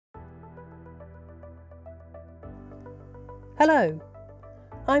Hello,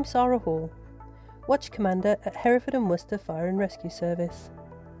 I'm Sarah Hall, Watch Commander at Hereford and Worcester Fire and Rescue Service.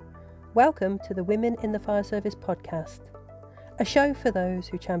 Welcome to the Women in the Fire Service podcast, a show for those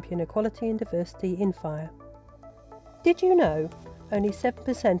who champion equality and diversity in fire. Did you know only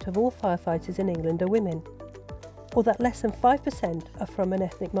 7% of all firefighters in England are women, or that less than 5% are from an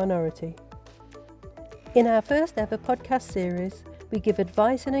ethnic minority? In our first ever podcast series, we give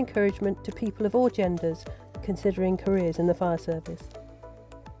advice and encouragement to people of all genders considering careers in the fire service.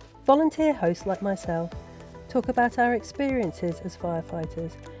 Volunteer hosts like myself talk about our experiences as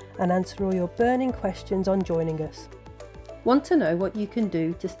firefighters and answer all your burning questions on joining us. Want to know what you can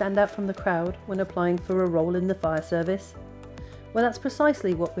do to stand out from the crowd when applying for a role in the fire service? Well, that's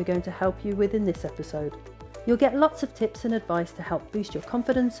precisely what we're going to help you with in this episode. You'll get lots of tips and advice to help boost your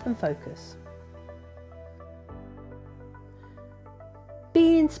confidence and focus.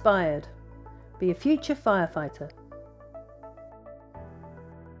 Be inspired. Be a future firefighter.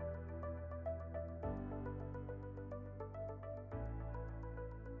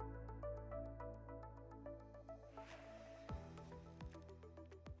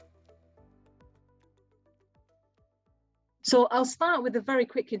 So I'll start with a very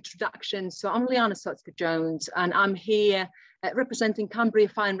quick introduction. So I'm Liana Sotska-Jones, and I'm here representing Cumbria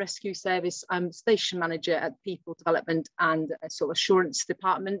Fire and Rescue Service. I'm station manager at People Development and Assurance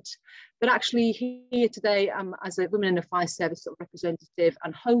Department. But actually here today, I'm as a Women in the Fire Service representative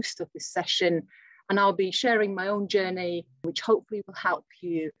and host of this session. And I'll be sharing my own journey, which hopefully will help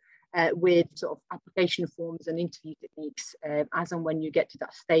you with application forms and interview techniques as and when you get to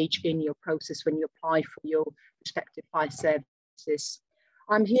that stage in your process when you apply for your respective fire services.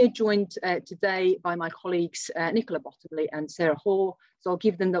 I'm here joined today by my colleagues Nicola Bottomley and Sarah Hall, so I'll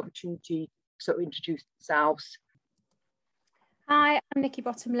give them the opportunity to introduce themselves. Hi, I'm Nikki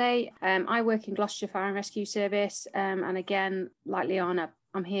Bottomley. I work in Gloucestershire Fire and Rescue Service, and again, like Liana,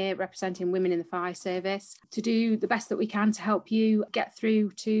 I'm here representing women in the fire service to do the best that we can to help you get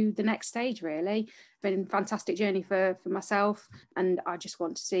through to the next stage, really. It's been a fantastic journey for myself, and I just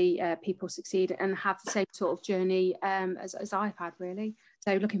want to see people succeed and have the same sort of journey as I've had, really.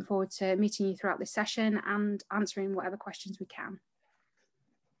 So looking forward to meeting you throughout this session and answering whatever questions we can.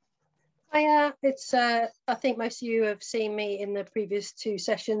 Hiya, I think most of you have seen me in the previous two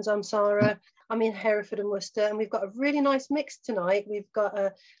sessions. I'm Sarah. I'm in Hereford and Worcester, and we've got a really nice mix tonight. We've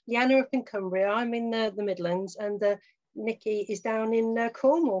got Liana up in Cumbria, I'm in the Midlands, and Nikki is down in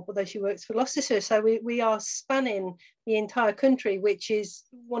Cornwall, although she works for Gloucestershire. So we are spanning the entire country, which is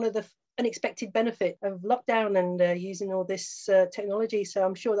one of the unexpected benefit of lockdown and using all this technology. So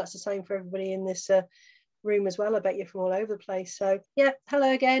I'm sure that's the same for everybody in this room as well. I bet you're from all over the place. So yeah,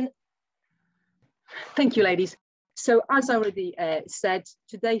 hello again. Thank you, ladies. So as I already said,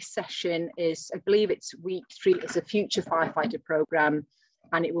 today's session is, I believe it's week 3, it's a future firefighter program,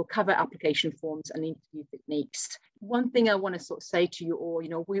 and it will cover application forms and interview techniques. One thing I want to say to you all,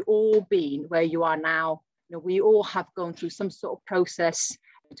 we've all been where you are now. We all have gone through some sort of process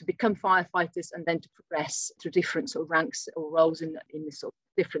to become firefighters and then to progress through different ranks or roles in the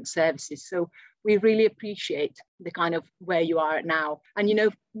different services. So we really appreciate the kind of where you are at now. And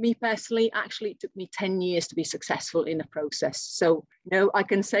me personally, actually it took me 10 years to be successful in the process. So I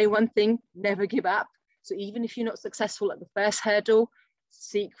can say one thing: never give up. So even if you're not successful at the first hurdle,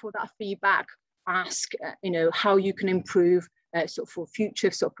 seek for that feedback, ask how you can improve for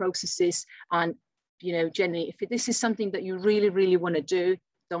future processes. And generally, if this is something that you really want to do,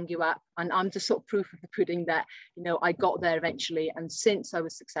 don't give up. And I'm just proof of the pudding that I got there eventually, and since I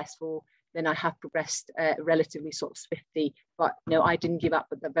was successful, then I have progressed relatively swiftly. But I didn't give up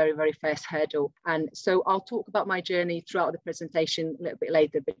at the very first hurdle. And so I'll talk about my journey throughout the presentation a little bit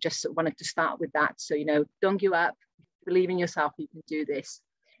later, but just wanted to start with that. So don't give up, believe in yourself, you can do this.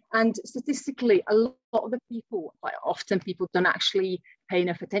 And statistically, a lot of the people, quite often people don't actually pay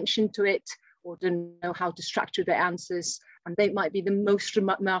enough attention to it or don't know how to structure their answers, and they might be the most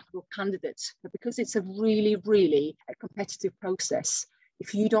remarkable candidates. But because it's a really a competitive process,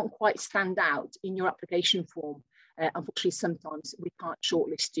 if you don't quite stand out in your application form, unfortunately, sometimes we can't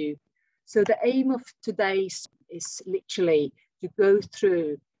shortlist you. So the aim of today is literally to go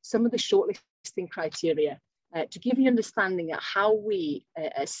through some of the shortlisting criteria to give you understanding of how we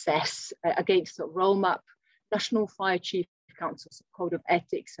assess against the RoleMap, National Fire Chief Council's Code of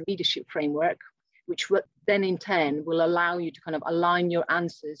Ethics and Leadership Framework, which then in turn will allow you to align your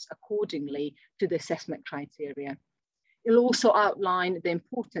answers accordingly to the assessment criteria. It'll also outline the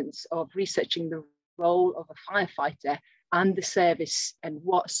importance of researching the role of a firefighter and the service and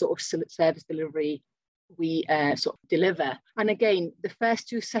what sort of service delivery we sort of deliver. And again, the first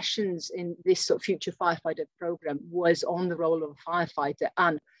 2 sessions in this sort of Future Firefighter program was on the role of a firefighter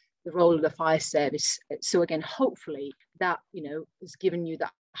and the role of the fire service. So again, hopefully that, has given you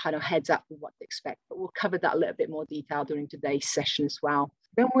that kind of heads up of what to expect, but we'll cover that a little bit more detail during today's session as well.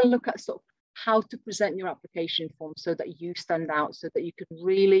 Then we'll look at sort of how to present your application form so that you stand out, so that you can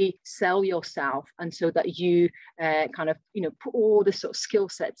really sell yourself, and so that you put all the sort of skill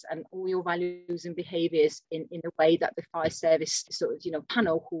sets and all your values and behaviours in a way that the fire service sort of,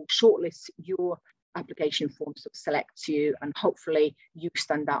 panel who shortlists your application form sort of selects you, and hopefully you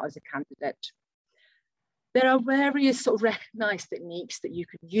stand out as a candidate. There are various sort of recognised techniques that you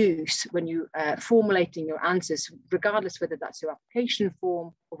can use when you formulating your answers, regardless whether that's your application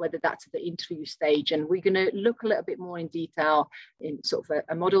form or whether that's at the interview stage. And we're going to look a little bit more in detail in sort of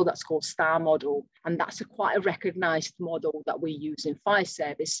a model that's called STAR model. And that's quite a recognised model that we use in fire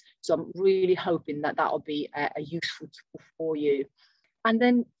service. So I'm really hoping that that'll be a useful tool for you. And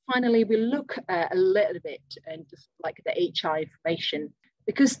then finally, we look a little bit into like the HR information,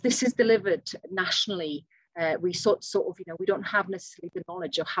 because this is delivered nationally. We sort of, we don't have necessarily the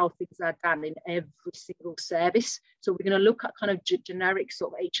knowledge of how things are done in every single service. So we're going to look at kind of generic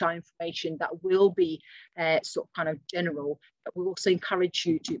sort of HR information that will be sort of kind of general. But we also encourage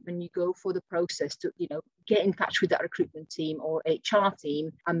you to, when you go for the process, to, get in touch with that recruitment team or HR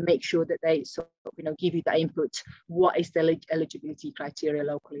team and make sure that they sort of, give you that input. What is the eligibility criteria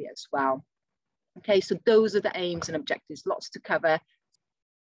locally as well? Okay, so those are the aims and objectives, lots to cover.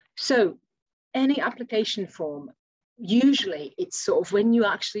 So any application form, usually it's sort of when you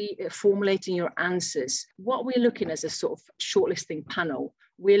actually formulating your answers, what we're looking as a sort of shortlisting panel,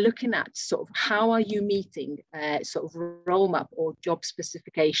 we're looking at sort of how are you meeting sort of role map or job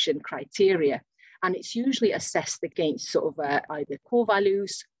specification criteria. And it's usually assessed against sort of either core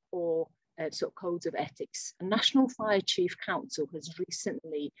values or sort of codes of ethics. A National Fire Chief Council has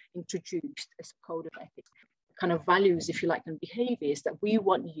recently introduced a code of ethics, kind of values, if you like, and behaviours that we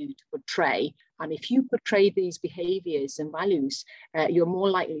want you to portray. And if you portray these behaviours and values, you're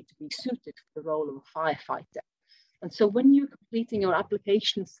more likely to be suited for the role of a firefighter. And so when you're completing your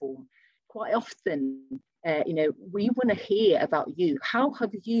application form, quite often, we want to hear about you. How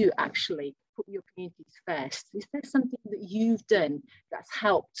have you actually put your communities first? Is there something that you've done that's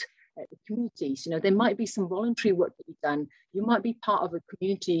helped the communities? There might be some voluntary work that you've done. You might be part of a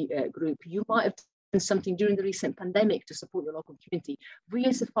community group. You might have something during the recent pandemic to support your local community. We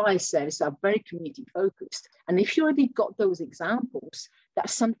as a fire service are very community focused. And if you already got those examples,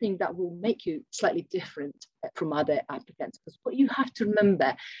 that's something that will make you slightly different from other applicants. Because what you have to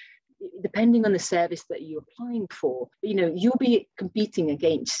remember, depending on the service that you're applying for, you'll be competing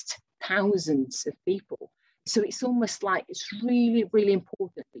against thousands of people. So it's almost like it's really, really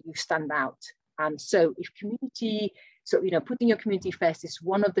important that you stand out. And so if community, putting your community first is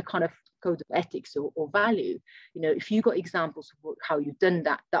one of the kind of code of ethics or value, if you got examples of how you've done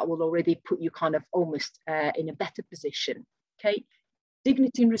that, that will already put you kind of almost in a better position. Okay.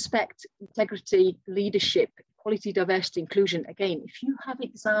 Dignity and respect, integrity, leadership, equality, diversity, inclusion. Again, if you have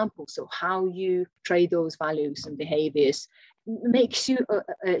examples of how you portray those values and behaviors, it makes you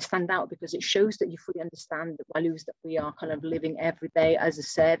stand out, because it shows that you fully understand the values that we are kind of living every day as a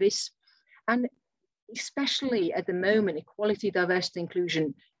service. And especially at the moment, equality, diversity,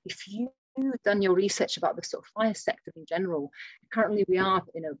 inclusion, if you've done your research about the sort of fire sector in general, currently we are,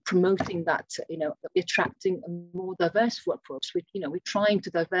 promoting that, that we're attracting a more diverse workforce. We're trying to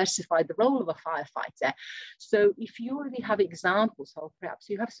diversify the role of a firefighter. So if you already have examples, or perhaps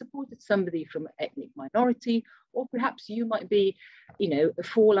you have supported somebody from an ethnic minority, or perhaps you might be,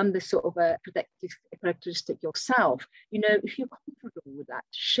 fall under sort of a protective characteristic yourself, if you're comfortable with that,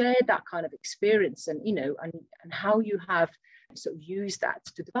 share that kind of experience and, and how you have sort of use that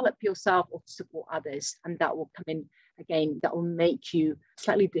to develop yourself or to support others, and that will come in again, that will make you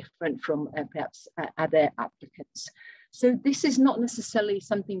slightly different from perhaps other applicants. So this is not necessarily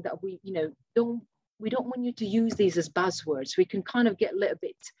something that we don't want you to use these as buzzwords. We can kind of get a little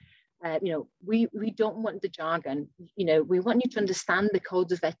bit we don't want the jargon. We want you to understand the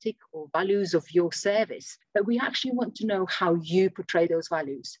codes of ethic or values of your service, but we actually want to know how you portray those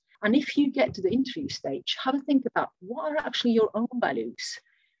values. And if you get to the interview stage, have a think about what are actually your own values,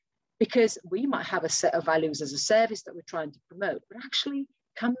 because we might have a set of values as a service that we're trying to promote, but actually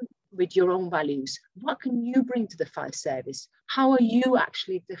come with your own values. What can you bring to the fire service? How are you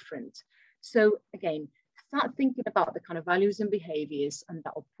actually different? So again, start thinking about the kind of values and behaviors, and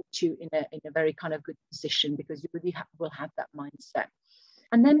that will put you in a very kind of good position, because you really will have that mindset.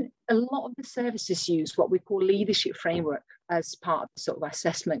 And then a lot of the services use what we call leadership framework as part of the sort of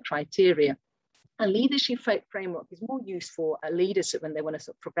assessment criteria. A leadership framework is more used for leaders when they want to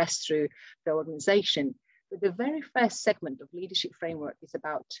sort of progress through their organization. But the very first segment of leadership framework is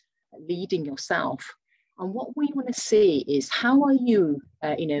about leading yourself. And what we want to see is how are you,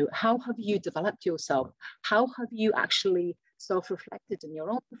 how have you developed yourself? How have you actually self-reflected in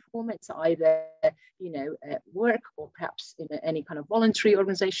your own performance, either, at work or perhaps in any kind of voluntary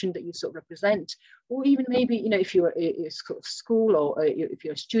organization that you sort of represent, or even maybe, if you're a school or if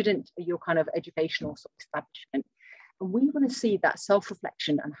you're a student, your kind of educational sort of establishment. And we want to see that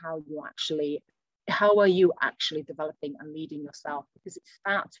self-reflection and how are you actually developing and leading yourself, because it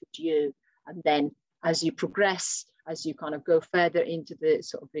starts with you. And then as you progress, as you kind of go further into the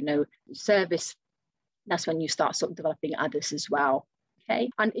sort of, service, that's when you start sort of developing others as well. Okay.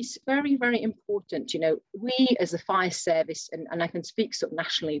 And it's very, very important, we as a fire service, and I can speak sort of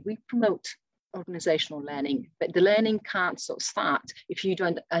nationally, we promote organizational learning, but the learning can't sort of start if you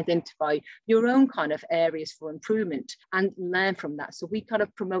don't identify your own kind of areas for improvement and learn from that. So we kind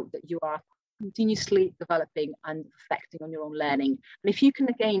of promote that you are continuously developing and reflecting on your own learning. And if you can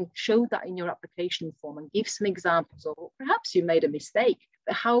again show that in your application form and give some examples of, perhaps you made a mistake,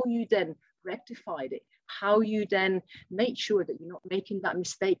 but how you then rectified it, how you then made sure that you're not making that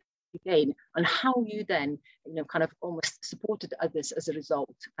mistake again, and how you then kind of almost supported others as a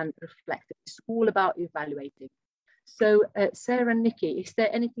result and reflected. It's all about evaluating. So Sarah and Nikki, is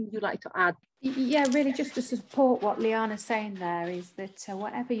there anything you'd like to add? Yeah, really just to support what Liana's saying there is that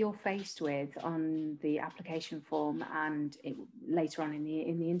whatever you're faced with on the application form and later on in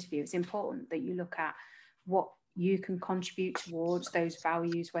the interview, it's important that you look at what you can contribute towards those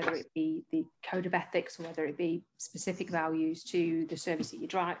values, whether it be the code of ethics or whether it be specific values to the service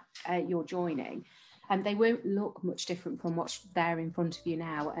that you're joining. And they won't look much different from what's there in front of you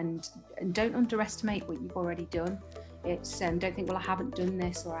now. And don't underestimate what you've already done. It's don't think, well, I haven't done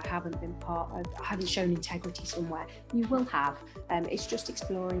this, or I haven't been I haven't shown integrity somewhere. You will have. It's just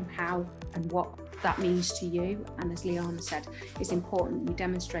exploring how and what that means to you. And as Liana said, it's important you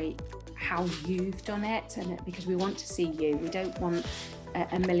demonstrate how you've done it, and because we want to see you. We don't want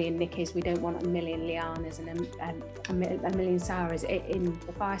a million Nickis, we don't want a million Lianas and a million Sarahs in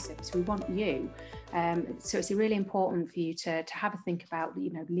the fire service. We want you. So it's really important for you to have a think about,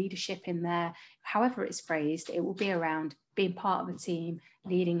 leadership in there. However it's phrased, it will be around being part of a team,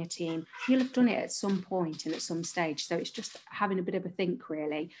 leading a team. You'll have done it at some point and at some stage. So it's just having a bit of a think,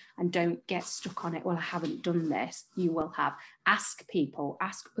 really, and don't get stuck on it. Well, I haven't done this. You will have. Ask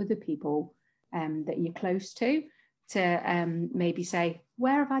other people that you're close to maybe say,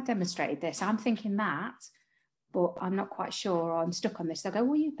 where have I demonstrated this? I'm thinking that, but I'm not quite sure, or I'm stuck on this. They'll go,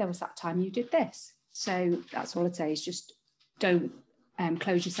 well, there was that time you did this. So that's all I'd say, is just don't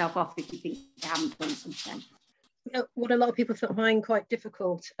close yourself off if you think you haven't done something. What a lot of people find quite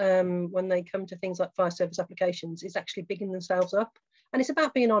difficult when they come to things like fire service applications is actually bigging themselves up. And it's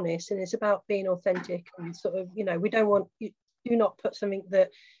about being honest, and it's about being authentic, and sort of, we don't want you, do not put something that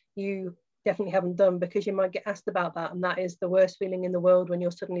you definitely haven't done, because you might get asked about that, and that is the worst feeling in the world when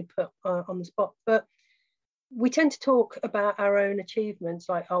you're suddenly put on the spot. But we tend to talk about our own achievements,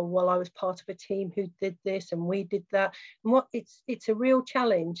 like, oh, well, I was part of a team who did this and we did that. And it's a real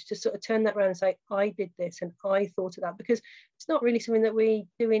challenge to sort of turn that around and say, I did this and I thought of that, because it's not really something that we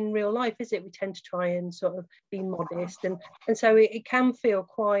do in real life, is it? We tend to try and sort of be modest, and so it can feel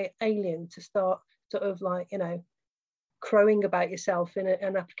quite alien to start sort of like, crowing about yourself in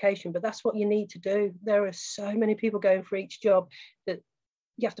an application. But that's what you need to do. There are so many people going for each job that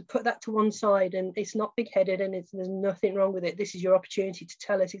you have to put that to one side, and it's not big-headed, and there's nothing wrong with it. This is your opportunity to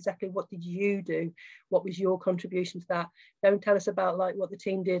tell us exactly what did you do, what was your contribution to that. Don't tell us about like what the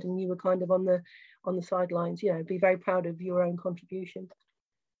team did and you were kind of on the sidelines. Be very proud of your own contribution.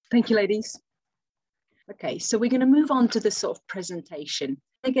 Thank you, ladies. Okay, so we're going to move on to the sort of presentation.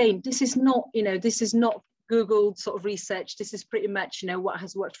 Again, this is not Googled sort of research. This is pretty much, what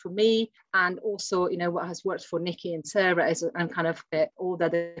has worked for me, and also, what has worked for Nikki and Sarah, and kind of all the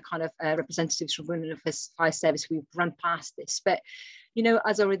other kind of representatives from Women in the Fire Service. We've run past this, but,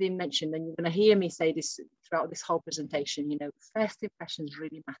 as I already mentioned, and you're going to hear me say this throughout this whole presentation, first impressions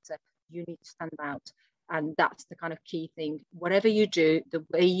really matter. You need to stand out. And that's the kind of key thing. Whatever you do, the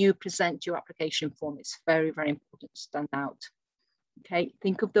way you present your application form, it's very, very important to stand out. Okay,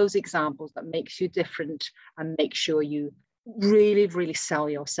 think of those examples that makes you different, and make sure you really, really sell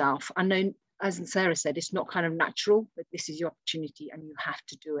yourself. I know, as Sarah said, it's not kind of natural, but this is your opportunity and you have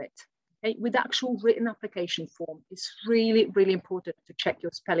to do it. Okay, with the actual written application form, it's really, really important to check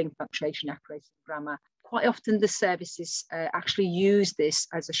your spelling, punctuation, accuracy, grammar. Quite often the services actually use this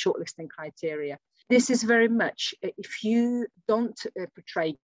as a shortlisting criteria. This is very much, if you don't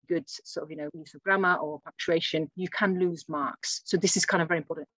portray good sort of, use of grammar or punctuation, you can lose marks. So this is kind of very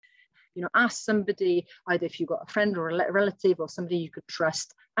important. Ask somebody, either if you've got a friend or a relative or somebody you could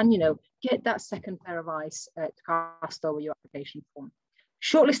trust, and, get that second pair of eyes to cast over your application form.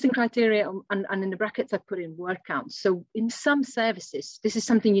 Shortlisting criteria, and in the brackets I put in word count. So in some services, this is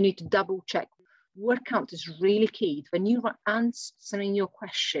something you need to double check. Word count is really key. When you are answering your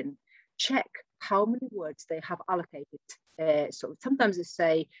question, check how many words they have allocated. So sometimes they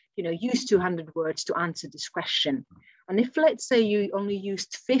say, use 200 words to answer this question. And if, let's say, you only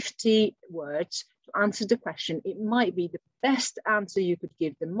used 50 words to answer the question, it might be the best answer you could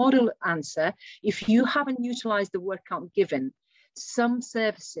give, the model answer, if you haven't utilized the word count given. Some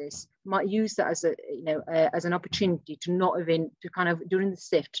services might use that as as an opportunity to kind of during the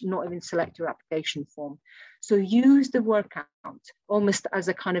SIFT, not even select your application form. So use the word count almost as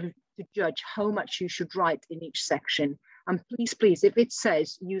a kind of to judge how much you should write in each section. And please, if it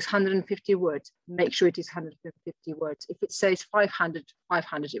says use 150 words, make sure it is 150 words. If it says 500,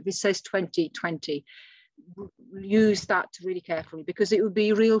 500. If it says 20, 20. Use that really carefully, because it would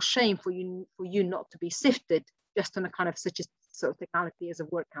be a real shame for you not to be sifted just on a kind of such a sort of technicality as a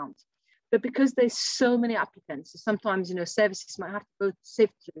word count. But because there's so many applicants, sometimes services might have to go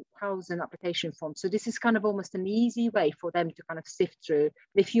sift through 1,000 application forms. So this is kind of almost an easy way for them to kind of sift through.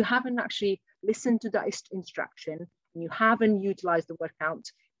 But if you haven't actually listened to that instruction and you haven't utilized the word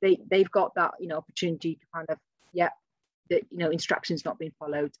count, they've got that opportunity to kind of the instructions not being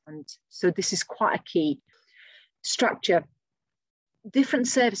followed. And so this is quite a key structure. Different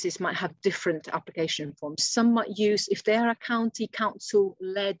services might have different application forms. Some might use, if they are a county council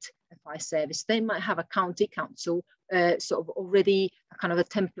led FI service, they might have a county council sort of already a kind of a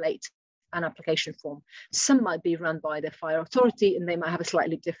template, an application form. Some might be run by the fire authority and they might have a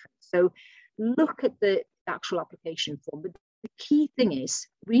slightly different. So look at the actual application form. But the key thing is,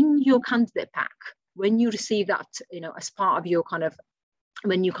 in your candidate pack, when you receive that, as part of your kind of,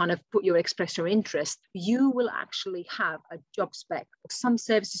 when you kind of put your express your interest, you will actually have a job spec. Some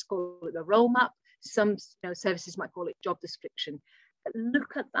services call it a role map. Some services might call it job description. But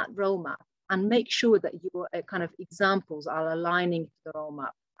look at that role map and make sure that your kind of examples are aligning to the role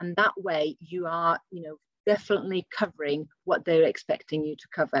map. And that way you are, definitely covering what they're expecting you to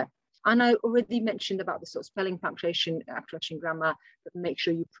cover. And I already mentioned about the sort of spelling, punctuation, grammar, but make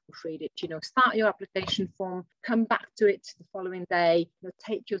sure you proofread it. Start your application form, come back to it the following day,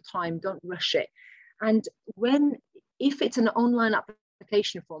 take your time, don't rush it. And if it's an online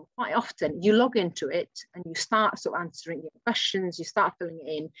application form, quite often you log into it and you start sort of answering your questions, you start filling it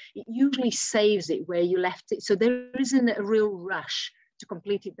in. It usually saves it where you left it. So there isn't a real rush to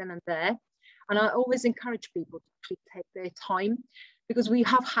complete it then and there. And I always encourage people to actually take their time, because we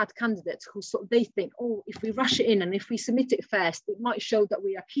have had candidates who they think, oh, if we rush it in and if we submit it first, it might show that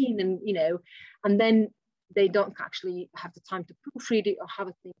we are keen, and then they don't actually have the time to proofread it or have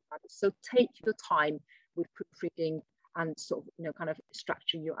a think about it. So take your time with proofreading and sort of, kind of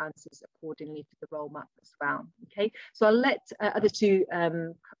structuring your answers accordingly to the role map as well. Okay, so I'll let other two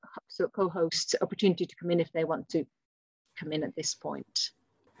co-hosts opportunity to come in if they want to come in at this point.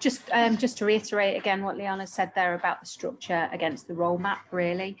 Just to reiterate again what Liana said there about the structure against the role map,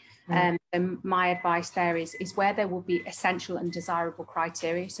 really. And my advice there is where there will be essential and desirable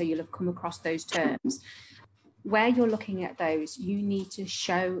criteria, so you'll have come across those terms. Where you're looking at those, you need to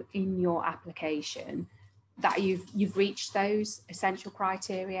show in your application that you've reached those essential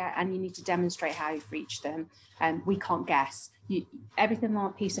criteria, and you need to demonstrate how you've reached them. We can't guess. Everything on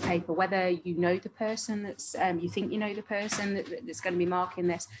a piece of paper, whether you know the person that's you think you know the person that's going to be marking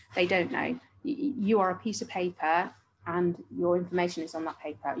this, they don't know. You are a piece of paper and your information is on that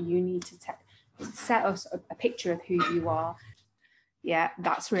paper. You need to set us a picture of who you are. Yeah,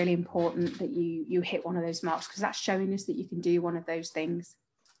 that's really important that you hit one of those marks, because that's showing us that you can do one of those things.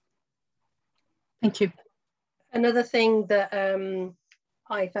 Thank you. Another thing that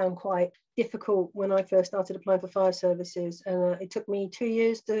I found quite difficult when I first started applying for fire services, and it took me 2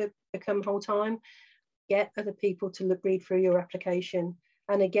 years to become full-time, get other people to read through your application.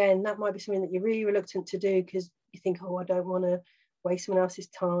 And again, that might be something that you're really reluctant to do because you think, oh, I don't want to waste someone else's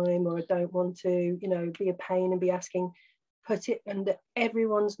time, or I don't want to, be a pain and be asking. Put it under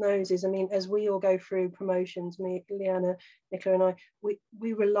everyone's noses. I mean, as we all go through promotions, me, Liana, Nicola and I,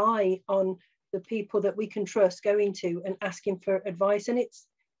 we rely on the people that we can trust going to and asking for advice. And it's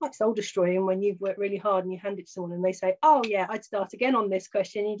quite soul destroying when you've worked really hard and you hand it to someone and they say, oh yeah, I'd start again on this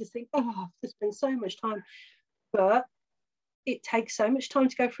question. And you just think, oh, there's been so much time. But it takes so much time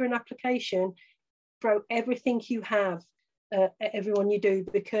to go through an application, throw everything you have at everyone you do,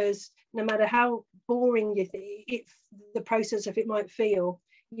 because no matter how boring the process of it might feel,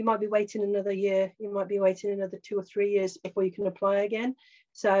 you might be waiting another year, you might be waiting another 2 or 3 years before you can apply again.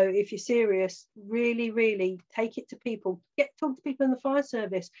 So if you're serious, really, really take it to people, talk to people in the fire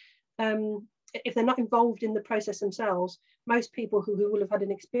service. If they're not involved in the process themselves, most people who will have had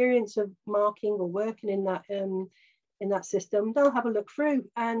an experience of marking or working in that system, they'll have a look through,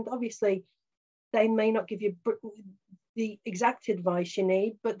 and obviously they may not give you the exact advice you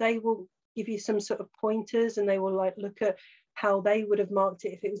need, but they will give you some sort of pointers, and they will like look at how they would have marked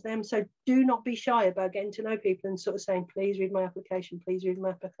it if it was them. So do not be shy about getting to know people and sort of saying, please read my application, please read my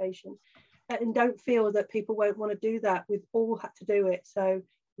application. And don't feel that people won't want to do that. We've all had to do it. So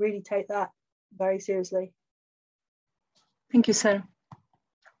really take that very seriously. Thank you, Sarah.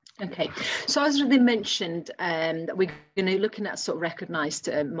 Okay, so as already mentioned, that we're going to be looking at sort of recognised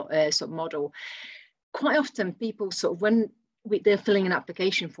sort of model. Quite often people sort of, when they're filling in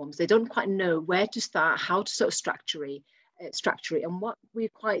application forms, they don't quite know where to start, how to sort of structure it, and what we're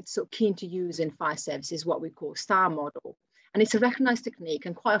quite sort of keen to use in fire service is what we call STAR model. And it's a recognised technique,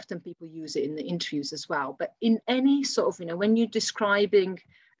 and quite often people use it in the interviews as well. But in any sort of, when you're describing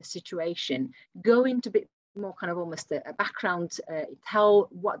a situation, go into a bit more kind of almost a background, tell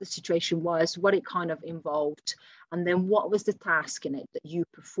what the situation was, what it kind of involved, and then what was the task in it that you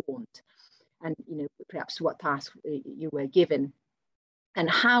performed, and perhaps what task you were given, and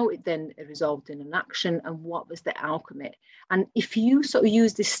how it then resolved in an action, and what was the outcome. And if you sort of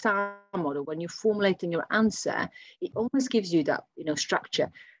use this STAR model when you're formulating your answer, it almost gives you that structure.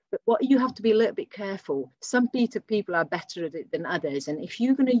 But what you have to be a little bit careful, some people are better at it than others, and if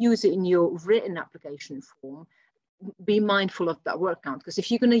you're going to use it in your written application form, be mindful of that word count, because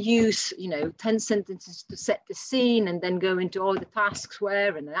if you're going to use 10 sentences to set the scene and then go into all the tasks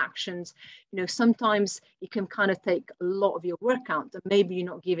where and the actions, sometimes it can kind of take a lot of your word count, and maybe you're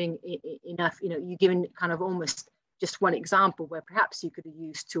not giving enough, you're giving kind of almost just one example where perhaps you could have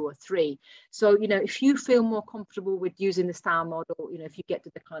used 2 or 3. So, if you feel more comfortable with using the STAR model, if you get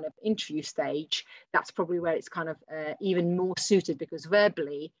to the kind of interview stage, that's probably where it's kind of even more suited, because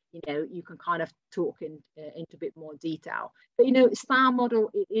verbally, you can kind of talk into a bit more detail. But, STAR model,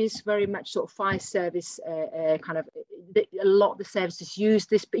 it is very much sort of fire service kind of, a lot of the services use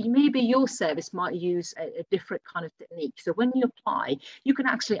this, but maybe your service might use a different kind of technique. So when you apply, you can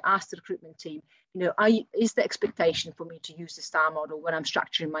actually ask the recruitment team, is the expectation for me to use the STAR model when I'm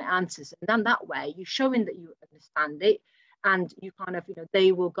structuring my answers? And then that way you're showing that you understand it, and you kind of,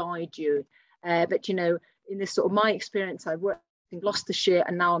 they will guide you. But, in this sort of my experience, I worked in Gloucestershire,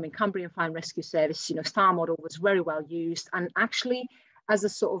 and now I'm in Cumbrian Fire and Rescue Service. STAR model was very well used, and actually, as a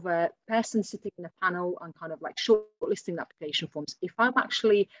sort of a person sitting in a panel and kind of like shortlisting application forms, if I'm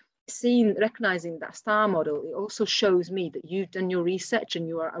actually recognizing that STAR model, it also shows me that you've done your research and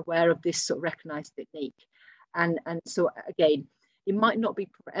you are aware of this sort of recognized technique. And so again, it might not be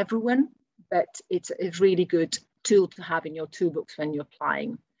for everyone, but it's a really good tool to have in your toolbox when you're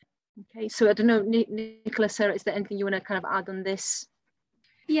applying. Okay, so I don't know, Nicola, Sarah, is there anything you want to kind of add on this?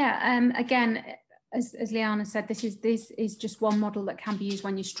 Yeah, again, as Liana said, this is just one model that can be used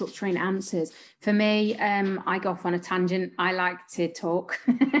when you're structuring answers. For me, I go off on a tangent. I like to talk,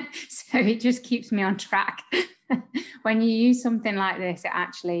 so it just keeps me on track. When you use something like this, it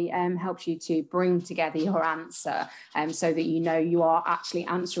actually helps you to bring together your answer, so that you are actually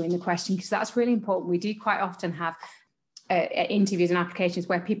answering the question, because that's really important. We do quite often have interviews and applications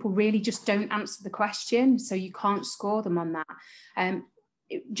where people really just don't answer the question, so you can't score them on that.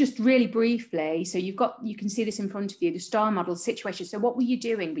 Just really briefly, so you can see this in front of you, the STAR model situation. So what were you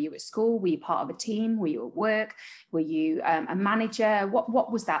doing? Were you at school? Were you part of a team? Were you at work? Were you a manager?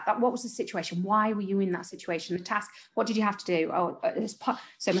 What was that? What was the situation? Why were you in that situation? The task, what did you have to do?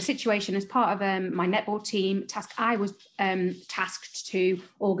 So my situation, as part of my netball team task, I was tasked to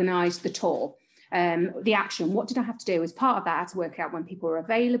organise the tour. The action, what did I have to do? As part of that, I had to work out when people were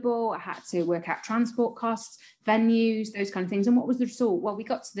available. I had to work out transport costs, venues, those kind of things. And what was the result? Well, we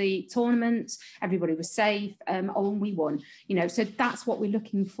got to the tournament, everybody was safe, and we won. So that's what we're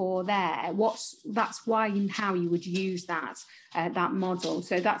looking for there. That's why and how you would use that model.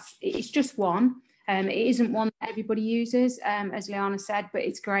 So it's just one. It isn't one that everybody uses, as Liana said, but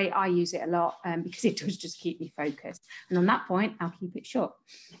it's great. I use it a lot because it does just keep me focused. And on that point, I'll keep it short.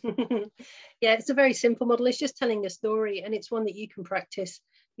 Yeah, it's a very simple model. It's just telling a story, and it's one that you can practice.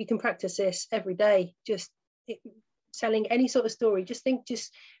 You can practice this every day, just telling any sort of story. Just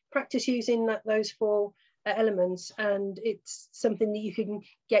practice using those 4 elements, and it's something that you can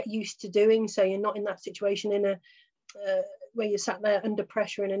get used to doing, so you're not in that situation where you're sat there under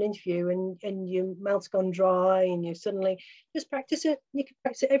pressure in an interview and your mouth's gone dry and you suddenly just practice it. You can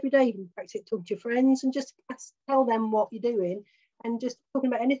practice it every day. You can practice it talking to your friends and just tell them what you're doing, And just talking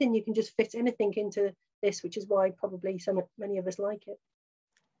about anything, you can just fit anything into this, which is why probably many of us like it.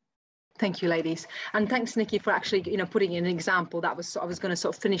 Thank you, ladies. And thanks, Nikki, for actually, putting in an example. I was going to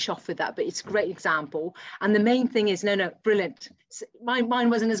sort of finish off with that, but it's a great example. And the main thing is, no, brilliant. Mine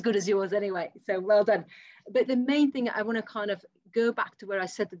wasn't as good as yours anyway, so well done. But the main thing, I want to kind of go back to where I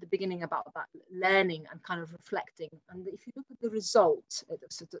said at the beginning about that learning and kind of reflecting. And if you look at the result,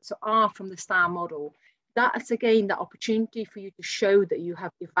 so R from the STAR model, that's again that opportunity for you to show that you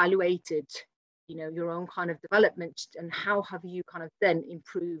have evaluated your own kind of development, and how have you kind of then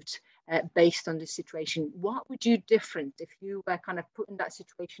improved based on this situation. What would you do different if you were kind of put in that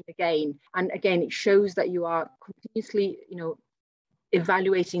situation again? And again, it shows that you are continuously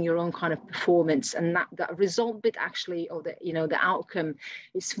evaluating your own kind of performance, and that result bit actually, or the outcome,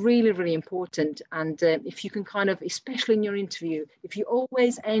 is really, really important. And if you can kind of, especially in your interview, if you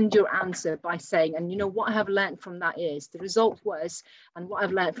always end your answer by saying, and what I have learned from that is the result was, and what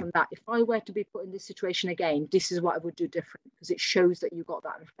I've learned from that, if I were to be put in this situation again, this is what I would do different, because it shows that you got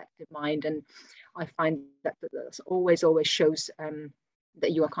that reflective mind. And I find that always shows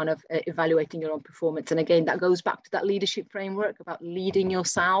that you are kind of evaluating your own performance. And again, that goes back to that leadership framework about leading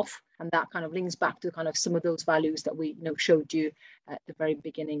yourself, and that kind of links back to kind of some of those values that we showed you at the very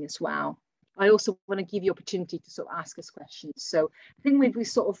beginning as well. I also want to give you opportunity to sort of ask us questions. So I think we're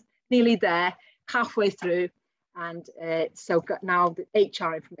sort of nearly there, halfway through, and so now the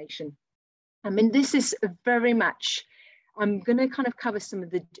HR information. I mean, this is very much, I'm going to kind of cover some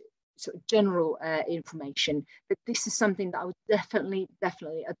of the sort of general information, but this is something that I would definitely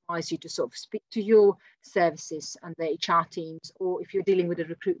advise you to sort of speak to your services and the HR teams, or if you're dealing with the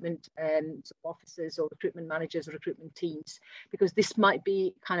recruitment officers or recruitment managers or recruitment teams, because this might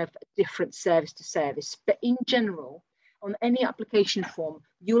be kind of different service to service. But in general, on any application form,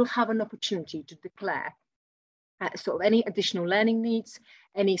 you'll have an opportunity to declare sort of any additional learning needs,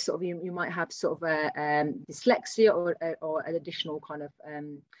 any sort of, you might have sort of a dyslexia or an additional kind of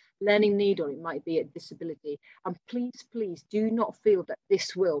learning need, or it might be a disability. And please do not feel that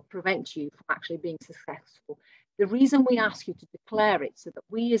this will prevent you from actually being successful. The reason we ask you to declare it, so that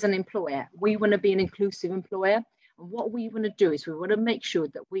we as an employer, we want to be an inclusive employer. And what we want to do is we want to make sure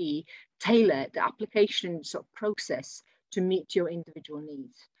that we tailor the application sort of process to meet your individual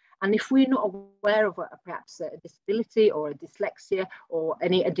needs. And if we're not aware of perhaps a disability or a dyslexia or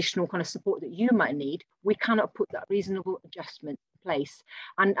any additional kind of support that you might need, we cannot put that reasonable adjustment in place.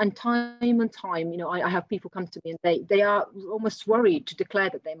 And time and time, I have people come to me and they are almost worried to declare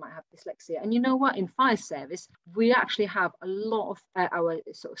that they might have dyslexia. And you know what? In fire service, we actually have a lot of our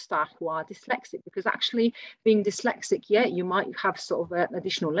sort of staff who are dyslexic, because actually being dyslexic, yeah, you might have sort of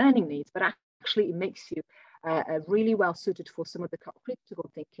additional learning needs, but actually it makes you really well suited for some of the critical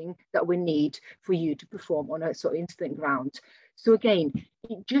thinking that we need for you to perform on a sort of instant ground. So again,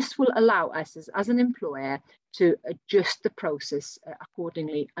 it just will allow us as an employer to adjust the process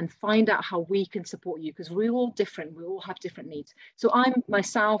accordingly and find out how we can support you, because we're all different, we all have different needs. So I'm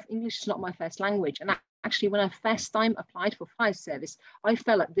myself, English is not my first language, and actually when I first time applied for fire service, I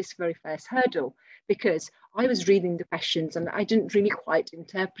fell at this very first hurdle, because I was reading the questions and I didn't really quite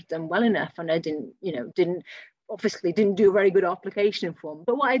interpret them well enough, and I didn't do a very good application form.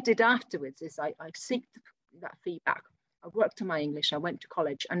 But what I did afterwards is I sought that feedback. I worked on my English, I went to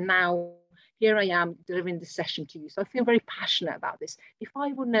college, and now here I am delivering this session to you. So I feel very passionate about this. If I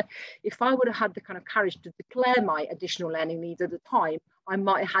would have had the kind of courage to declare my additional learning needs at the time, I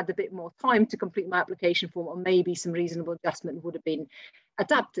might have had a bit more time to complete my application form, or maybe some reasonable adjustment would have been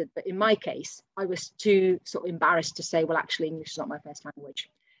adapted. But in my case, I was too sort of embarrassed to say, well, actually, English is not my first language.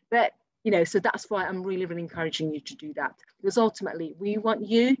 But, so that's why I'm really, really encouraging you to do that, because ultimately we want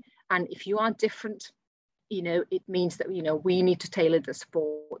you. And if you are different, it means that, we need to tailor the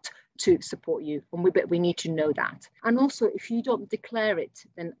support to support you, and we need to know that. And also, if you don't declare it,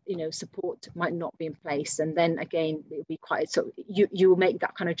 then support might not be in place, and then again it'll be quite, so you will make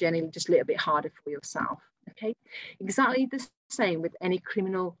that kind of journey just a little bit harder for yourself. Okay, exactly the same with any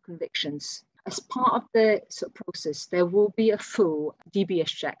criminal convictions. As part of the sort of process, there will be a full DBS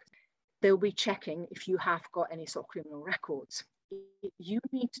check. They'll be checking if you have got any sort of criminal records. You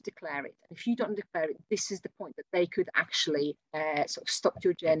need to declare it. And if you don't declare it, this is the point that they could actually sort of stop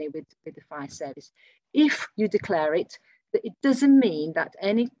your journey with the fire service. If you declare it, it doesn't mean that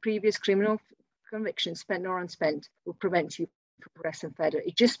any previous criminal conviction, spent or unspent, will prevent you from progressing further.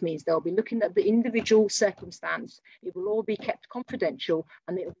 It just means they'll be looking at the individual circumstance. It will all be kept confidential,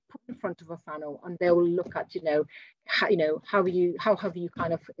 and it will be put in front of a panel, and they will look at, how have you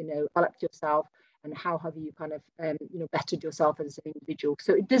kind of, developed yourself, and how have you kind of bettered yourself as an individual.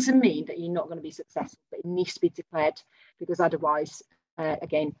 So it doesn't mean that you're not going to be successful, but it needs to be declared, because otherwise,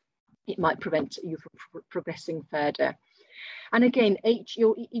 again, it might prevent you from progressing further. And again,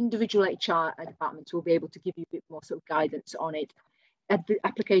 your individual HR departments will be able to give you a bit more sort of guidance on it. At the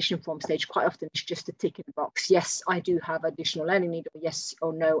application form stage, quite often it's just a tick in the box. Yes, I do have additional learning need, or yes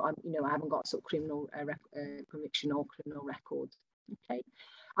or no, I haven't got sort of criminal conviction or criminal record. Okay.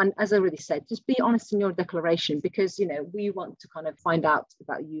 And as I already said, just be honest in your declaration, because we want to kind of find out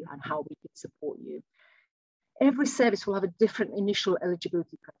about you and how we can support you. Every service will have a different initial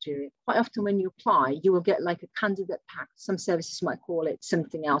eligibility criteria. Quite often when you apply, you will get like a candidate pack. Some services might call it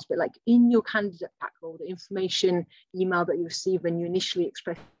something else, but like in your candidate pack or the information email that you receive when you initially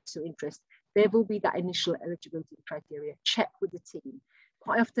express your interest, there will be that initial eligibility criteria. Check with the team.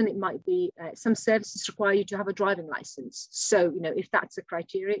 Quite often it might be some services require you to have a driving license. So, if that's a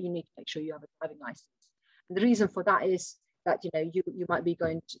criteria, you need to make sure you have a driving license. And the reason for that is that you might be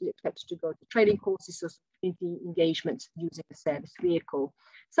expected to go to training courses or community engagement using a service vehicle.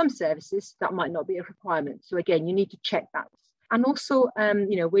 Some services that might not be a requirement. So again, you need to check that. And also,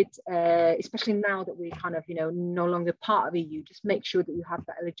 with especially now that we're kind of no longer part of EU, just make sure that you have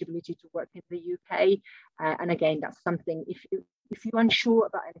that eligibility to work in the UK. And again, that's something if you're unsure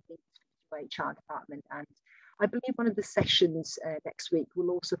about anything, speak to your HR department. And I believe one of the sessions next week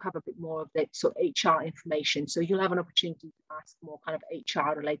will also cover a bit more of the sort of HR information. So you'll have an opportunity to ask more kind of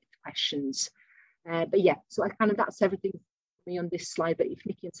HR related questions. But yeah, so that's everything for me on this slide. But if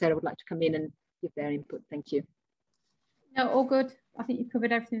Nikki and Sarah would like to come in and give their input, thank you. No, all good. I think you've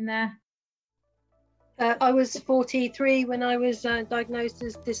covered everything there. I was 43 when I was diagnosed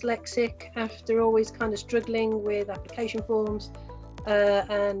as dyslexic, after always kind of struggling with application forms.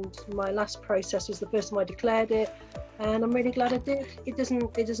 And my last process was the first time I declared it, and I'm really glad I did.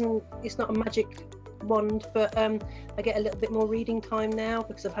 It's not a magic wand, but I get a little bit more reading time now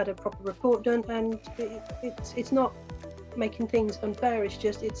because I've had a proper report done, and it's not making things unfair. It's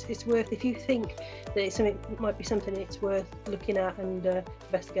just it's worth, if you think that it might be something it's worth looking at and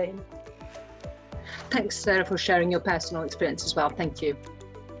investigating. Thanks, Sarah, for sharing your personal experience as well. Thank you.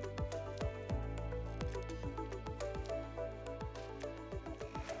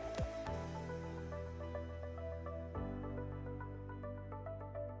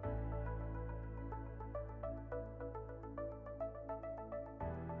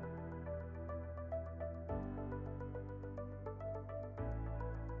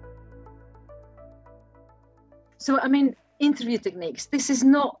 So, interview techniques, this is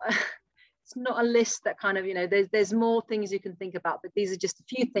not, it's not a list that kind of, there's more things you can think about, but these are just a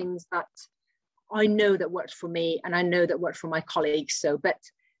few things that I know that worked for me and I know that worked for my colleagues. So, but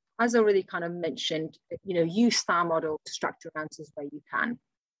as I already kind of mentioned, use STAR model to structure answers where you can.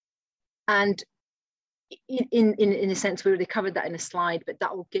 And in a sense, we already covered that in a slide, but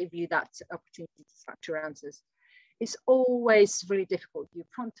that will give you that opportunity to structure answers. It's always really difficult. You're in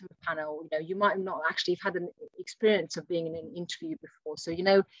front of a panel, you might not actually have had an experience of being in an interview before. So,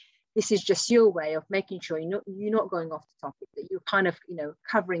 this is just your way of making sure you're not going off the topic, that you're kind of,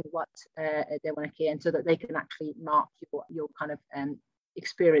 covering what they want to hear, and so that they can actually mark your kind of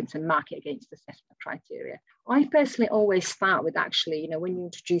experience and mark it against the assessment criteria. I personally always start with actually, when you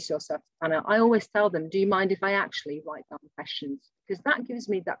introduce yourself to the panel, I always tell them, do you mind if I actually write down the questions? Because that gives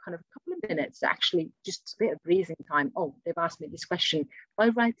me that kind of couple of minutes, actually just a bit of breathing time. Oh, they've asked me this question. By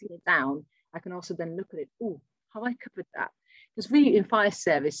writing it down, I can also then look at it. Oh, have I covered that? Because we in fire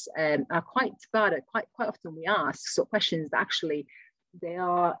service are quite bad at quite often we ask sort of questions that actually they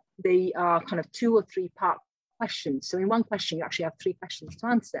are kind of 2 or 3 part questions. So in one question, you actually have 3 questions to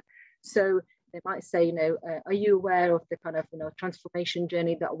answer. So they might say, are you aware of the kind of, transformation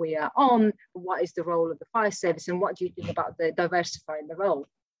journey that we are on? What is the role of the fire service? And what do you think about the diversifying the role?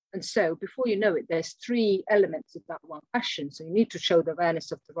 And so before you know it, there's 3 elements of that one question. So you need to show the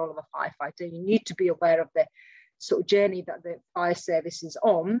awareness of the role of a firefighter. You need to be aware of the sort of journey that the fire service is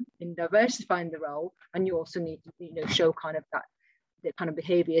on in diversifying the role. And you also need to, show kind of that, the kind of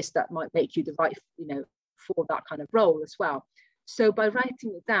behaviors that might make you the right, for that kind of role as well. So by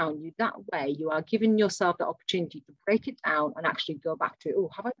writing it down, that way you are giving yourself the opportunity to break it down and actually go back to, oh,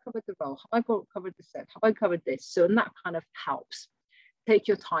 have I covered the role? Have I covered the set? Have I covered this? So and that kind of helps. Take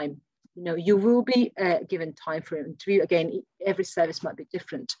your time. You will be given time for an interview. Again, every service might be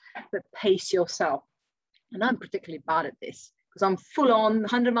different, but pace yourself. And I'm particularly bad at this because I'm full on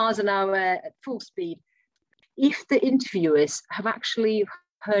 100 miles an hour at full speed. If the interviewers have actually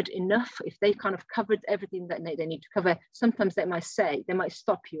heard enough, if they kind of covered everything that they need to cover, sometimes they might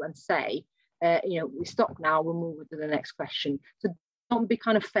stop you and say, we stop now, we'll move to the next question. So don't be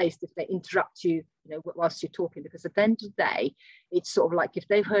kind of phased if they interrupt you, whilst you're talking, because at the end of the day, it's sort of like if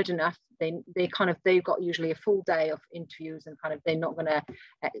they've heard enough, they've got usually a full day of interviews, and kind of they're not gonna,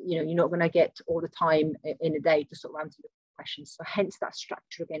 you're not gonna get all the time in a day to sort of answer the questions. So hence that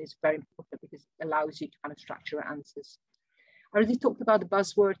structure again is very important, because it allows you to kind of structure your answers. I already talked about the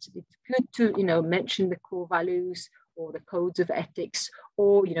buzzwords. It's good to, mention the core values or the codes of ethics,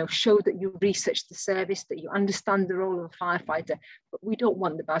 or, show that you research the service, that you understand the role of a firefighter. But we don't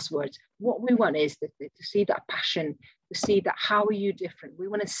want the buzzwords. What we want is to see that passion, to see that how are you different. We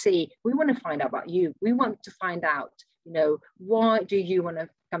want to find out about you. We want to find out, why do you want to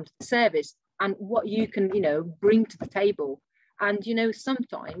come to the service, and what you can, bring to the table. And,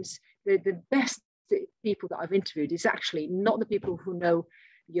 sometimes the best people that I've interviewed is actually not the people who know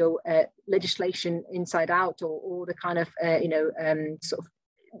your legislation inside out, or the kind of sort of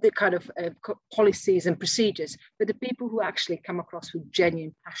the kind of policies and procedures, but the people who actually come across with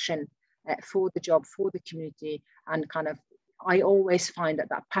genuine passion for the job, for the community. And kind of, I always find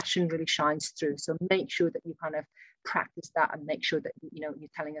that passion really shines through. So make sure that you kind of practice that, and make sure that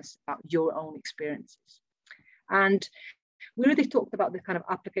you're telling us about your own experiences. And we already talked about the kind of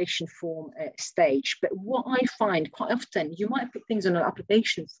application form stage, but what I find quite often, you might put things on an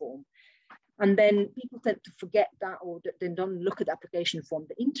application form, and then people tend to forget that, or they don't look at the application form.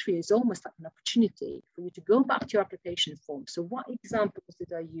 The interview is almost like an opportunity for you to go back to your application form. So what examples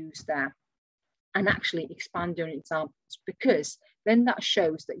did I use there? And actually expand your examples, because then that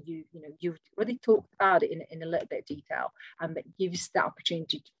shows that you've already talked about it in a little bit of detail, and that gives the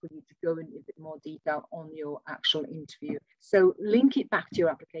opportunity for you to go in a bit more detail on your actual interview. So link it back to your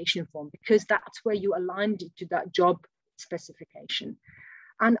application form, because that's where you aligned it to that job specification.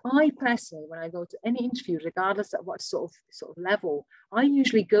 And I personally, when I go to any interview, regardless of what sort of level, I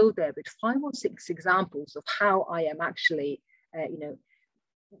usually go there with 5 or 6 examples of how I am actually,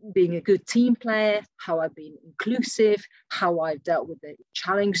 being a good team player, how I've been inclusive, how I've dealt with the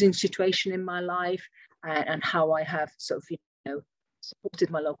challenging situation in my life, and how I have sort of, supported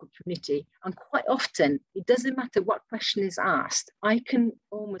my local community. And quite often, it doesn't matter what question is asked, I can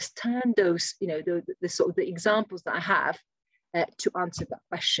almost turn those, the sort of the examples that I have to answer that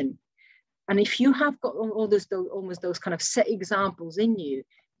question. And if you have got all almost those kind of set examples in you,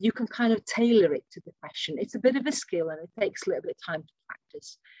 you can kind of tailor it to the question. It's a bit of a skill, and it takes a little bit of time to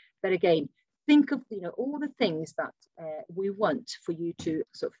practice. But again, think of all the things that we want for you to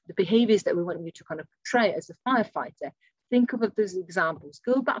sort of the behaviours that we want you to kind of portray as a firefighter. Think of those examples.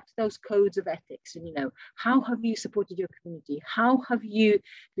 Go back to those codes of ethics, and how have you supported your community? How have you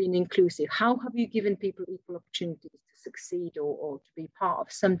been inclusive? How have you given people equal opportunities to succeed or to be part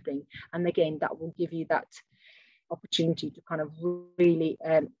of something? And again, that will give you that opportunity to kind of really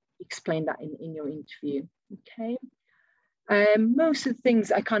explain that in your interview. Okay. Most of the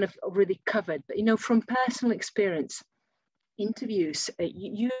things I kind of already covered, but from personal experience, interviews,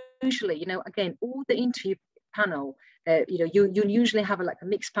 usually, again, all the interview panel, you usually have a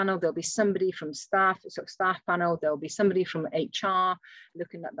mixed panel. There'll be somebody from staff panel, there'll be somebody from HR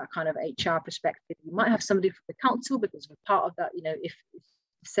looking at that kind of HR perspective. You might have somebody from the council, because we're part of that, if the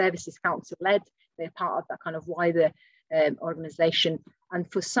service is council led, they're part of that kind of wider organization. And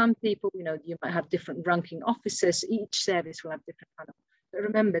for some people, you might have different ranking officers. Each service will have different panel. But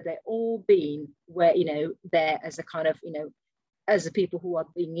remember, they're all being where, there as a kind of, as the people who are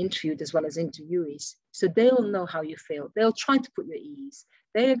being interviewed as well as interviewees. So they'll know how you feel. They'll try to put you at ease.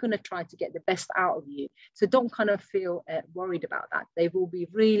 They're going to try to get the best out of you. So don't kind of feel worried about that. They will be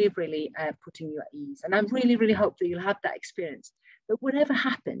really, really putting you at ease. And I really, really hope that you'll have that experience. But whatever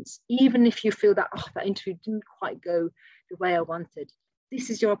happens, even if you feel that, that interview didn't quite go the way I wanted, this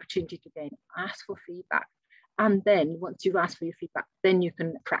is your opportunity to again ask for feedback. And then once you've asked for your feedback, then you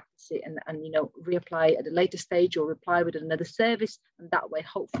can practice it and reapply at a later stage, or reply with another service. And that way,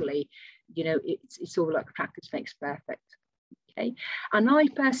 hopefully, it's all like practice makes perfect. Okay. And I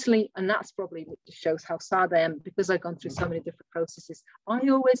personally, and that's probably what shows how sad I am, because I've gone through so many different processes, I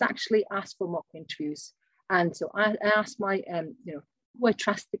always actually ask for mock interviews. And so I asked my, who I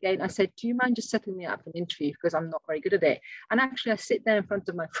trust again, I said, do you mind just setting me up an interview, because I'm not very good at it. And actually I sit there in front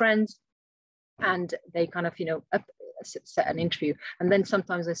of my friends, and they kind of, set an interview. And then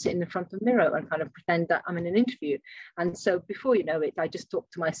sometimes I sit in the front of the mirror and kind of pretend that I'm in an interview. And so before you know it, I just talk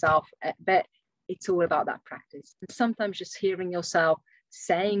to myself. But it's all about that practice. And sometimes just hearing yourself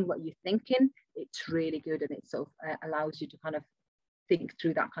saying what you're thinking, it's really good. And it sort of allows you to kind of think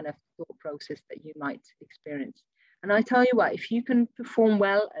through that kind of thought process that you might experience. And I tell you what, if you can perform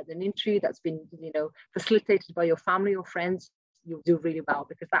well at an interview that's been, facilitated by your family or friends, you'll do really well,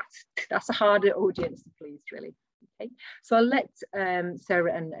 because that's a harder audience to please, really. Okay, so I'll let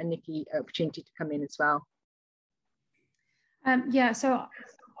Sarah and Nikki opportunity to come in as well. Yeah, so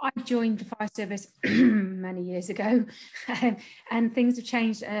I joined the fire service many years ago, and things have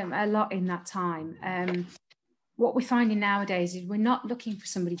changed a lot in that time. What we're finding nowadays is we're not looking for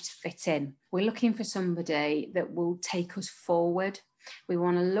somebody to fit in. We're looking for somebody that will take us forward. We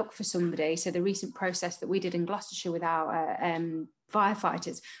want to look for somebody. So the recent process that we did in Gloucestershire with our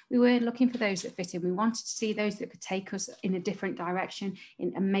firefighters, we were looking for those that fit in. We wanted to see those that could take us in a different direction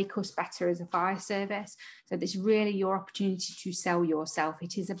and make us better as a fire service. So this is really your opportunity to sell yourself.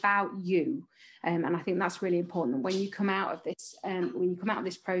 It is about you. And I think that's really important. When you come out of this,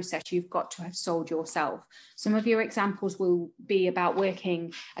 process, you've got to have sold yourself. Some of your examples will be about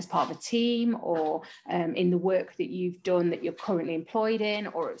working as part of a team, or in the work that you've done that you're currently employed in,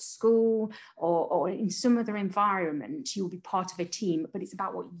 or at school, or in some other environment. You will be part of a team, but it's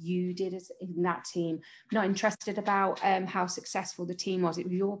about what you did in that team. I'm not interested about how successful the team was. It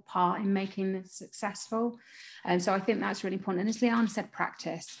was your part in making it successful. So I think that's really important. And as Leanne said,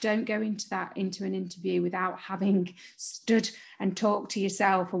 practice. Don't go into an interview without having stood and talked to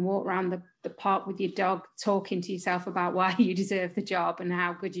yourself and walked around the park with your dog, talking to yourself about why you deserve the job and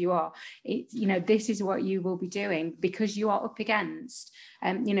how good you are. This is what you will be doing, because you are up against,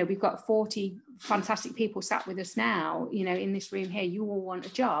 we've got 40 fantastic people sat with us now, in this room here. You all want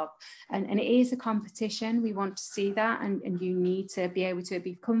a job, and it is a competition. We want to see that, and you need to be able to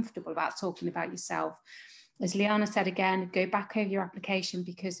be comfortable about talking about yourself. As Liana said, again, go back over your application,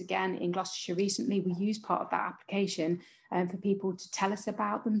 because again, in Gloucestershire recently, we used part of that application for people to tell us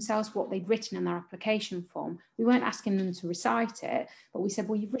about themselves, what they'd written in their application form. We weren't asking them to recite it, but we said,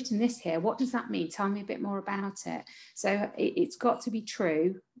 well, you've written this here. What does that mean? Tell me a bit more about it. So it's got to be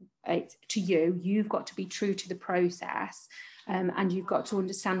true to you. You've got to be true to the process. And you've got to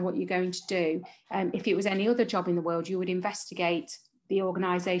understand what you're going to do. If it was any other job in the world, you would investigate the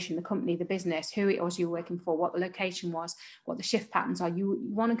organisation, the company, the business, who it was you were working for, what the location was, what the shift patterns are. You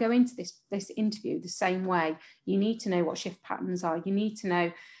want to go into this interview the same way. You need to know what shift patterns are. You need to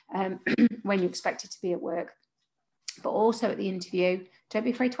know when you're expected to be at work. But also at the interview, don't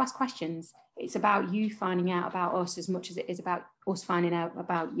be afraid to ask questions. It's about you finding out about us as much as it is about us finding out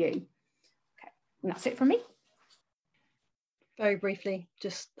about you. Okay, and that's it from me. Very briefly,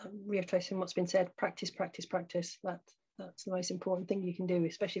 just reiterating what's been said: practice, practice, practice. That's the most important thing you can do,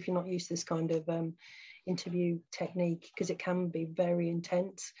 especially if you're not used to this kind of interview technique, because it can be very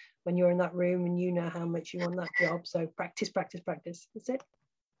intense when you're in that room and you know how much you want that job. So practice, practice, practice. That's it.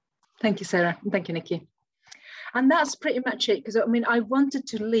 Thank you, Sarah. And thank you, Nikki. And that's pretty much it, because I wanted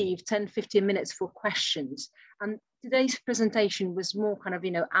to leave 10-15 minutes for questions. And today's presentation was more kind of,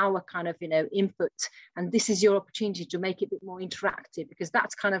 our kind of, input. And this is your opportunity to make it a bit more interactive, because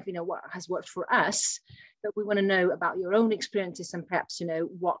that's kind of, what has worked for us. But we want to know about your own experiences, and perhaps,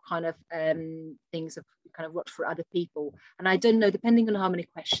 what kind of things have kind of worked for other people. And I don't know, depending on how many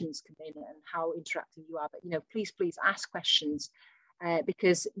questions come in and how interactive you are, but, please ask questions,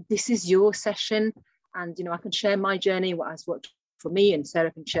 because this is your session. And, I can share my journey, what has worked for me, and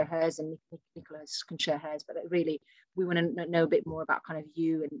Sarah can share hers, and Nicholas can share hers. But really, we want to know a bit more about kind of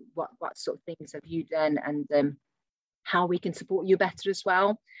you, and what sort of things have you done, and how we can support you better as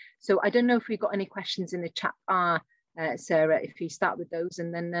well. So I don't know if we've got any questions in the chat bar, Sarah, if you start with those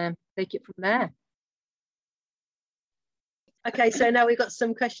and then take it from there. Okay, so now we've got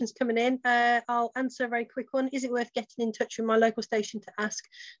some questions coming in. I'll answer a very quick one. Is it worth getting in touch with my local station to ask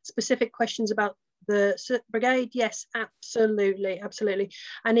specific questions about the brigade? Yes, absolutely, absolutely.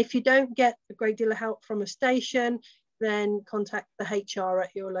 And if you don't get a great deal of help from a station, then contact the HR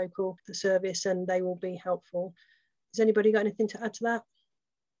at your local service and they will be helpful. Has anybody got anything to add to that?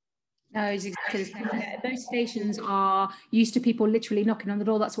 No, it's exactly the same. Those stations are used to people literally knocking on the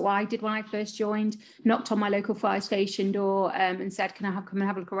door. That's what I did when I first joined. Knocked on my local fire station door and said, "Can I come and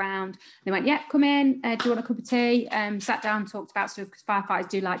have a look around?" They went, "Yeah, come in. Do you want a cup of tea?" Sat down, talked about stuff, because firefighters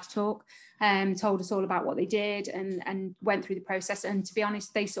do like to talk. Told us all about what they did and went through the process. And to be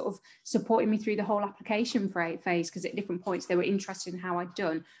honest, they sort of supported me through the whole application phase, because at different points they were interested in how I'd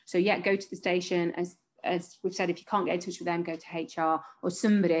done. So yeah, go to the station. As we've said, if you can't get in touch with them, go to HR or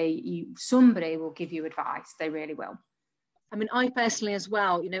somebody will give you advice. They really will. I mean, I personally as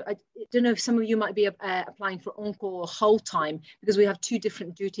well, I don't know if some of you might be applying for on-call or whole time, because we have two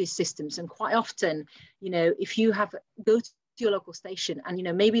different duty systems. And quite often, if you go to your local station and,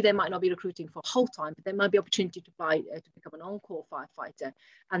 maybe they might not be recruiting for whole time, but there might be opportunity to apply to become an on-call firefighter.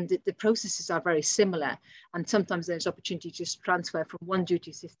 And the processes are very similar. And sometimes there's opportunity to just transfer from one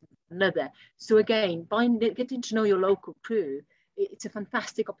duty system to another. So again, getting to know your local crew it's a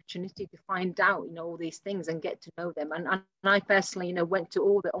fantastic opportunity to find out, you know, all these things and get to know them. And I personally, you know, went to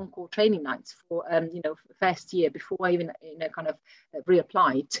all the on-call training nights for, you know, first year before I even, you know, kind of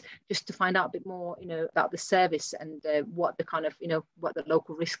reapplied, just to find out a bit more, you know, about the service and what the kind of, you know, what the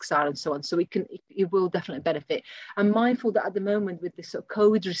local risks are and so on. So it will definitely benefit. I'm mindful that at the moment with the sort of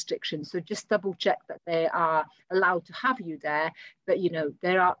COVID restrictions, so just double check that they are allowed to have you there. But, you know,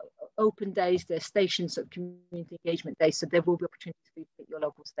 there are open days, there's stations of community engagement days, so there will be opportunities for you to pick your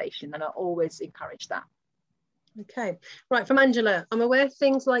local station, and I always encourage that. Okay, right, from Angela. I'm aware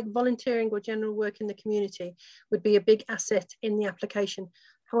things like volunteering or general work in the community would be a big asset in the application.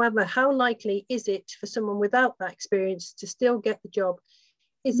 However, how likely is it for someone without that experience to still get the job?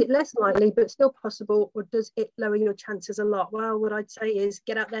 Is it less likely but still possible, or does it lower your chances a lot? Well, what I'd say is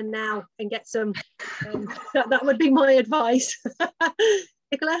get out there now and get some. That would be my advice.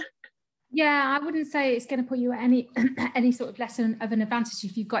 Nicola? Yeah, I wouldn't say it's going to put you at any sort of less of an advantage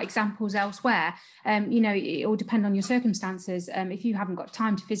if you've got examples elsewhere. You know, it all depends on your circumstances. If you haven't got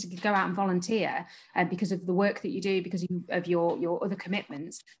time to physically go out and volunteer because of the work that you do, because of your other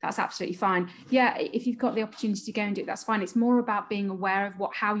commitments, that's absolutely fine. Yeah, if you've got the opportunity to go and do it, that's fine. It's more about being aware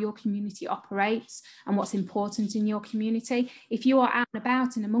of how your community operates and what's important in your community. If you are out and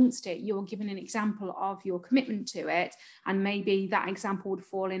about and amongst it, you're given an example of your commitment to it, and maybe that example would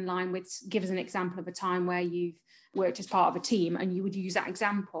fall in line with, give us an example of a time where you've worked as part of a team and you would use that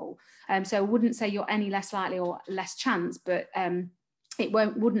example. So I wouldn't say you're any less likely or less chance, but it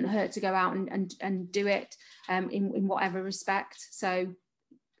wouldn't hurt to go out and do it in whatever respect. So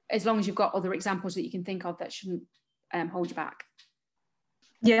as long as you've got other examples that you can think of, that shouldn't hold you back.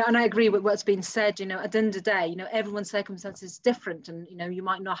 Yeah, and I agree with what's been said. You know, at the end of the day, you know, everyone's circumstances is different, and, you know, you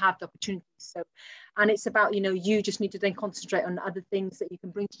might not have the opportunity. So, and it's about, you know, you just need to then concentrate on other things that you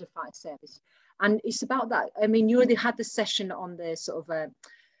can bring to the fire service. And it's about that. I mean, you already had the session on the sort of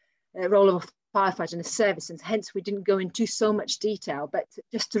role of a firefighter in the service, and hence we didn't go into so much detail. But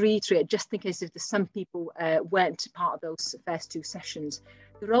just to reiterate, just in case if there's some people weren't part of those first two sessions,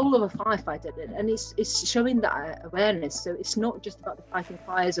 the role of a firefighter, and it's showing that awareness. So it's not just about the fighting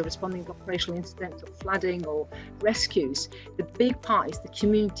fires or responding to operational incidents or flooding or rescues. The big part is the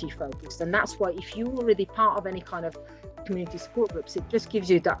community focused, and that's why if you're already part of any kind of community support groups, it just gives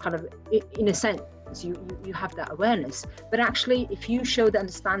you that kind of, in a sense, you have that awareness. But actually, if you show the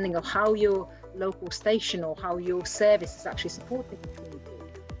understanding of how your local station or how your service is actually supporting the community,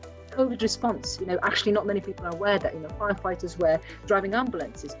 COVID response, you know, actually not many people are aware that, you know, firefighters were driving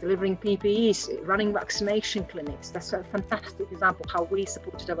ambulances, delivering PPEs, running vaccination clinics. That's a fantastic example of how we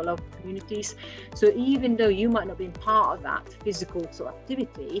supported our local communities. So even though you might not be part of that physical sort of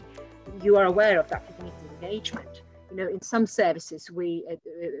activity, you are aware of that community engagement. You know, in some services we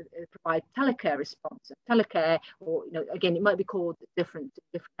provide telecare response. Telecare, or, you know, again, it might be called different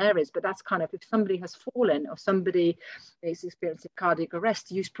areas, but that's kind of, if somebody has fallen or somebody is experiencing cardiac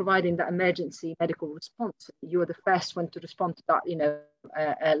arrest, you're providing that emergency medical response. You're the first one to respond to that, you know,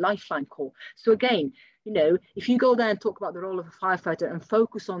 a lifeline call. So again, you know, if you go there and talk about the role of a firefighter and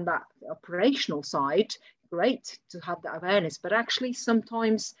focus on that operational side, great to have that awareness. But actually,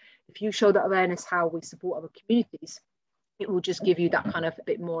 sometimes if you show that awareness how we support our communities, it will just give you that kind of a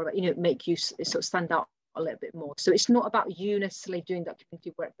bit more, you know, make you sort of stand out a little bit more. So it's not about you necessarily doing that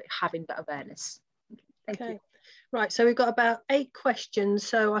community work, but having that awareness. Thank you. Right, so we've got about 8 questions,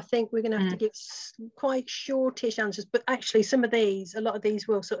 so I think we're going to have to give quite shortish answers, but actually some of these, a lot of these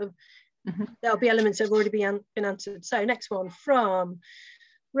will sort of, there'll be elements that have already been answered. So next one from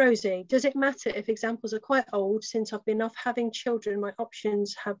Rosie: does it matter if examples are quite old? Since I've been off having children, my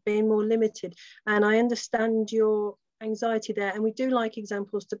options have been more limited. And I understand your anxiety there, and we do like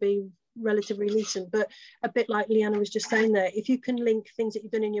examples to be relatively recent, but a bit like Leanna was just saying there, if you can link things that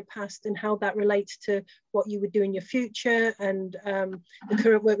you've done in your past and how that relates to what you would do in your future and the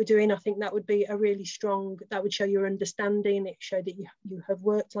current work we're doing, I think that would be a really strong, that would show your understanding, it showed that you have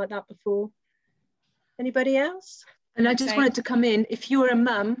worked like that before. Anybody else? And I just wanted to come in, if you're a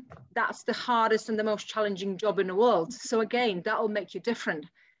mum, that's the hardest and the most challenging job in the world. So again, that will make you different,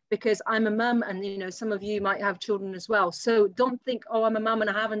 because I'm a mum, and, you know, some of you might have children as well. So don't think, oh, I'm a mum and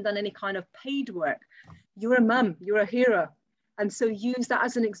I haven't done any kind of paid work. You're a mum, you're a hero. And so use that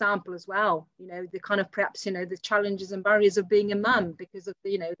as an example as well. You know, the kind of, perhaps, you know, the challenges and barriers of being a mum because of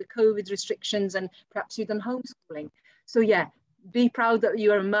the, you know, the COVID restrictions, and perhaps you've done homeschooling. So yeah, be proud that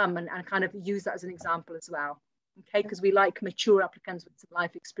you're a mum and kind of use that as an example as well. Okay, because we like mature applicants with some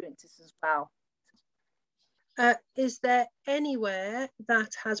life experiences as well. Is there anywhere that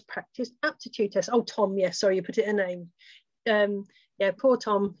has practiced aptitude tests? Oh, Tom, yes, sorry, you put it in a name. Yeah, poor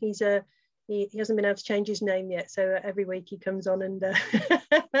Tom, he's He hasn't been able to change his name yet, so every week he comes on and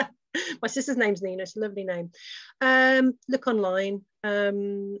my sister's name's Nina. It's a lovely name. Look online.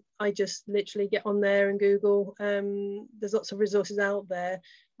 I just literally get on there and Google. There's lots of resources out there.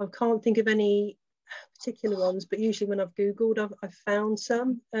 I can't think of any particular ones, but usually when I've Googled, I've found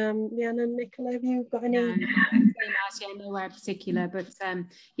some. Leanne and Nicola, have you got any? Nowhere in particular, but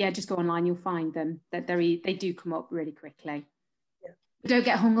just go online, you'll find them. That they do come up really quickly. Yeah. Don't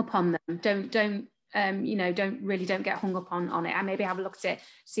get hung up on them. Don't get hung up on it. And maybe have a look at it,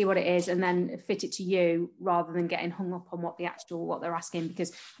 see what it is, and then fit it to you, rather than getting hung up on what they're asking,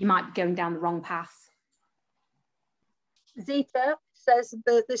 because you might be going down the wrong path. Zita says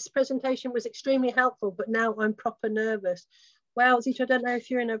that this presentation was extremely helpful, but now I'm proper nervous. Well, Zita, I don't know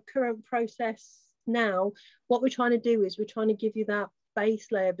if you're in a current process now. What we're trying to do is we're trying to give you that base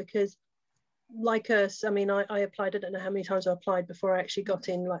layer, because like us, I mean, I applied, I don't know how many times I applied before I actually got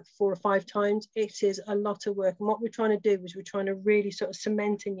in, like 4 or 5 times. It is a lot of work. And what we're trying to do is we're trying to really sort of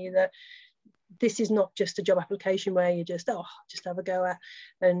cement in you that this is not just a job application where you just have a go at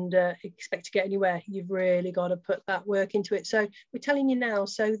and expect to get anywhere. You've really got to put that work into it. So we're telling you now,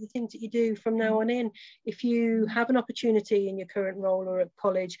 so the things that you do from now on in, if you have an opportunity in your current role or at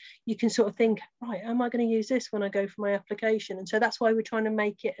college, you can sort of think, right, am I going to use this when I go for my application? And so that's why we're trying to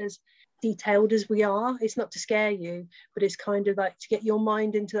make it as detailed as we are. It's not to scare you, but it's kind of like to get your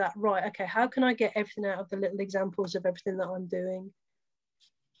mind into that, right, okay, how can I get everything out of the little examples of everything that I'm doing?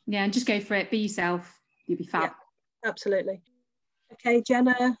 Yeah, and just go for it. Be yourself. You'll be fab. Yeah, absolutely. Okay,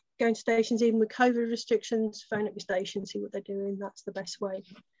 Jenna, going to stations, even with COVID restrictions, phone up your station, see what they're doing. That's the best way.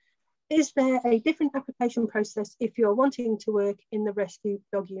 Is there a different application process if you're wanting to work in the rescue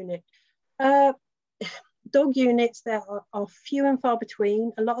dog unit? Dog units, there are few and far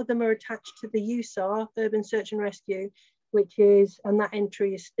between. A lot of them are attached to the USAR, Urban Search and Rescue, and that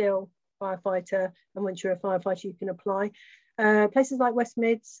entry is still firefighter. And once you're a firefighter, you can apply. Places like West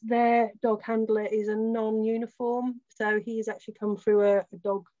Mids, their dog handler is a non-uniform, so he's actually come through a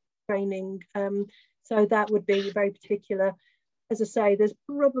dog training, so that would be very particular. As I say, there's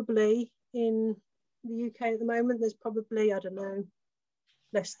probably in the UK at the moment, there's probably, I don't know,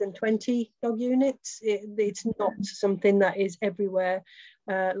 less than 20 dog units. It's not something that is everywhere,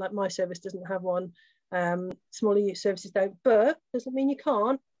 like my service doesn't have one. Smaller youth services don't, but doesn't mean you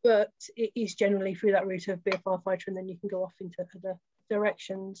can't. But it is generally through that route of be a firefighter, and then you can go off into other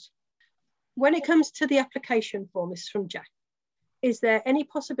directions. When it comes to the application form, this is from Jack. Is there any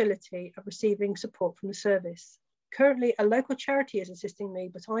possibility of receiving support from the service? Currently, a local charity is assisting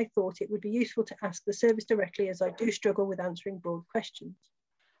me, but I thought it would be useful to ask the service directly, as I do struggle with answering broad questions.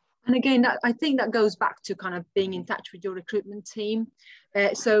 And again, I think that goes back to kind of being in touch with your recruitment team.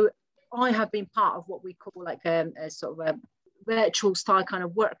 So I have been part of what we call like a sort of a virtual style kind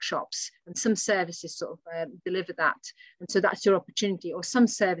of workshops, and some services sort of deliver that, and so that's your opportunity. Or some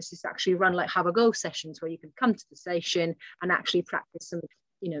services actually run like have a go sessions where you can come to the station and actually practice some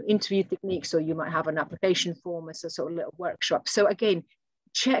interview techniques, or you might have an application form as a sort of little workshop. So again,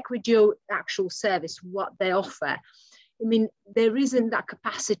 check with your actual service what they offer. I mean, there isn't that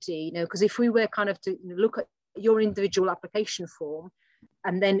capacity, because if we were kind of to look at your individual application form,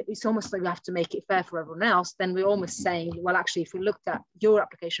 and then it's almost like we have to make it fair for everyone else, then we're almost saying, well, actually, if we looked at your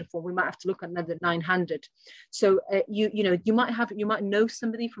application form, we might have to look at another 900. So you might know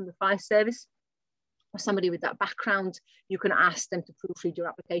somebody from the fire service or somebody with that background. You can ask them to proofread your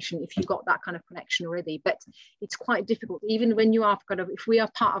application if you've got that kind of connection already. But it's quite difficult, even when you are if we are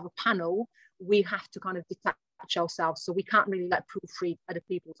part of a panel, we have to kind of detach ourselves. So we can't really proofread other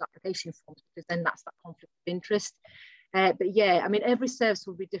people's application forms, because then that's that conflict of interest. But yeah, I mean, every service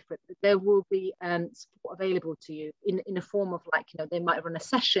will be different. There will be support available to you in a form of they might run a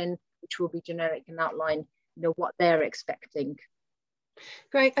session which will be generic and outline what they're expecting.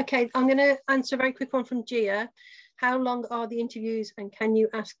 Great. Okay, I'm going to answer a very quick one from Gia. How long are the interviews, and can you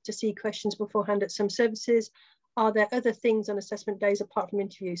ask to see questions beforehand at some services? Are there other things on assessment days apart from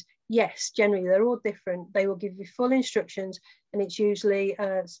interviews? Yes, generally they're all different. They will give you full instructions, and it's usually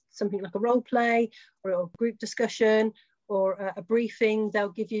something like a role play or a group discussion or a briefing. They'll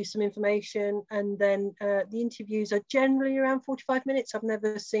give you some information, and then the interviews are generally around 45 minutes. I've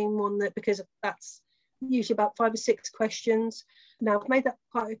never seen one because that's usually about 5 or 6 questions. Now, I've made that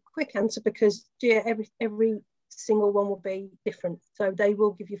quite a quick answer because every single one will be different. So they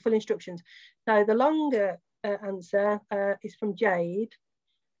will give you full instructions. So the longer answer is from Jade.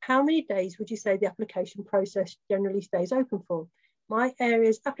 How many days would you say the application process generally stays open for? My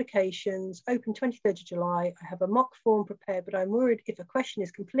area's applications open 23rd of July. I have a mock form prepared, but I'm worried if a question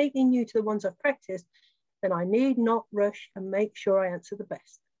is completely new to the ones I've practiced, then I need not rush and make sure I answer the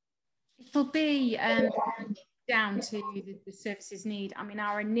best. It'll be down to the services need. I mean,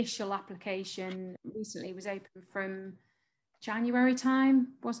 our initial application recently was open from January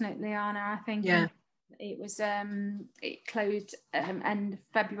time, wasn't it, Liana? I think. Yeah. It was it closed end of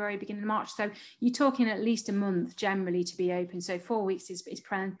February, beginning of March. So you're talking at least a month generally to be open. So 4 weeks is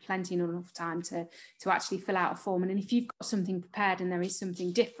plenty enough time to actually fill out a form. And if you've got something prepared and there is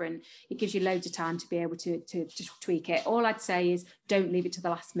something different, it gives you loads of time to be able to just tweak it. All I'd say is don't leave it to the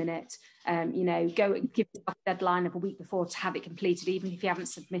last minute. You know, go give yourself a deadline of a week before to have it completed, even if you haven't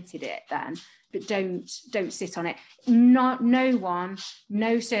submitted it then. But don't sit on it.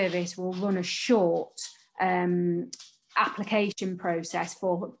 No service will run a short application process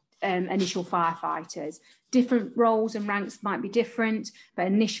for initial firefighters. Different roles and ranks might be different, but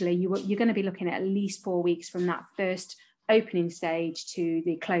initially you're going to be looking at least 4 weeks from that first opening stage to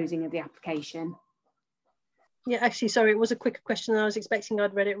the closing of the application. Yeah, actually, sorry, it was a quicker question than I was expecting.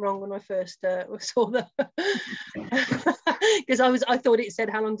 I'd read it wrong when I first saw the because I thought it said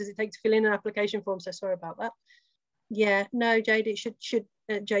how long does it take to fill in an application form. So sorry about that. Yeah, no, Jade, it should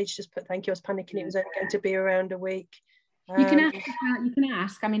Jade's just put thank you. I was panicking. It was only going to be around a week. You can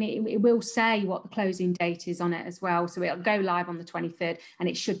ask. I mean, it will say what the closing date is on it as well. So it'll go live on the 23rd, and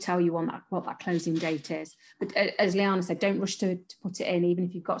it should tell you on what that closing date is. But as Liana said, don't rush to put it in, even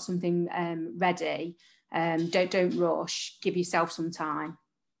if you've got something ready. Don't rush. Give yourself some time.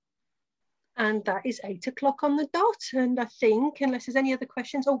 And that is 8 o'clock on the dot. And I think, unless there's any other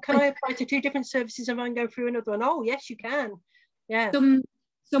questions, can I apply to 2 different services if I can go through another one? Oh, yes, you can. Yeah.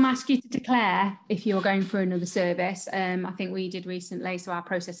 Some ask you to declare if you're going for another service. I think we did recently, so our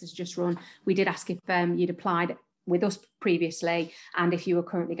process has just run. We did ask if you'd applied with us previously and if you were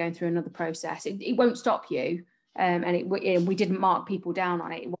currently going through another process. It won't stop you. And we didn't mark people down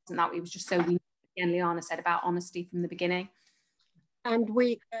on it. It wasn't that. It was just so we, again, Liana said about honesty from the beginning. And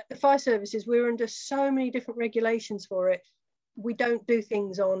we, fire services, we're under so many different regulations for it. We don't do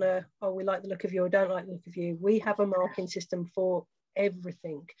things on we like the look of you or don't like the look of you. We have a marking system for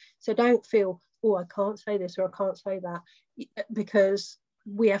everything. So don't feel, I can't say this or I can't say that, because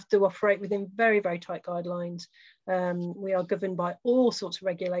we have to operate within very, very tight guidelines. We are governed by all sorts of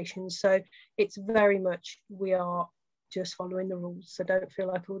regulations. So it's very much, we are just following the rules. So don't feel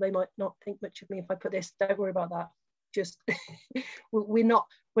like, they might not think much of me if I put this. Don't worry about that. Just we're not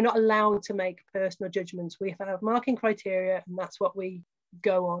allowed to make personal judgments. We have marking criteria, and that's what we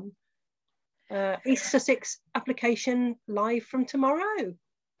go on. East Sussex application live from tomorrow.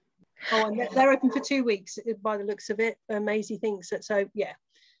 And they're open for 2 weeks by the looks of it. Maisie thinks that. So yeah,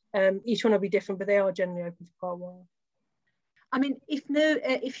 each one will be different, but they are generally open for quite a while. I mean,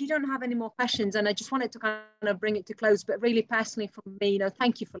 if you don't have any more questions, and I just wanted to kind of bring it to close, but really personally from me,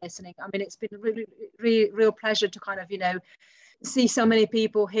 thank you for listening. I mean, it's been a really real pleasure to kind of, see so many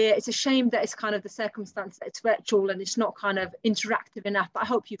people here. It's a shame that it's kind of the circumstance that it's virtual and it's not kind of interactive enough, but I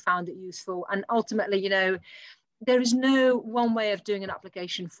hope you found it useful. And ultimately, there is no one way of doing an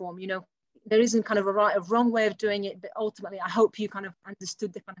application form. There isn't kind of a right or wrong way of doing it, but ultimately, I hope you kind of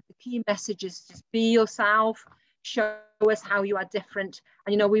understood the key messages. Just be yourself. Show us how you are different,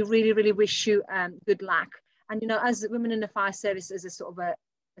 and we really, really wish you good luck. And as Women in the Fire Service, as a sort of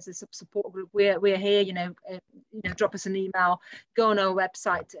as a support group, we're here. Drop us an email, go on our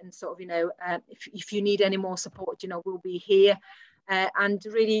website, and sort of if you need any more support, we'll be here. And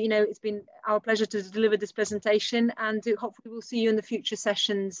really, it's been our pleasure to deliver this presentation, and hopefully we'll see you in the future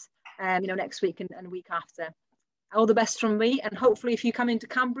sessions, next week and the week after. All the best from me, and hopefully if you come into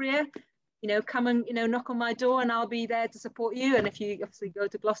Cumbria, come and, knock on my door and I'll be there to support you. And if you obviously go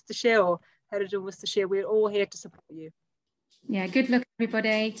to Gloucestershire or Hereford and Worcestershire, we're all here to support you. Yeah, good luck,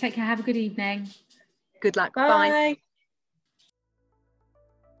 everybody. Take care. Have a good evening. Good luck. Bye. Bye.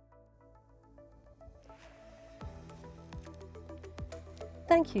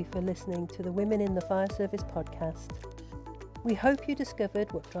 Thank you for listening to the Women in the Fire Service podcast. We hope you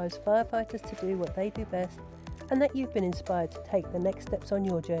discovered what drives firefighters to do what they do best, and that you've been inspired to take the next steps on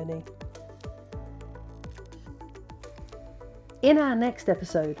your journey. In our next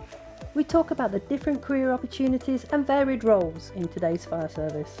episode, we talk about the different career opportunities and varied roles in today's fire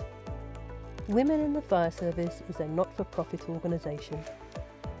service. Women in the Fire Service is a not-for-profit organisation.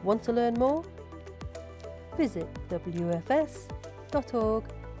 Want to learn more? Visit wfs.org.uk.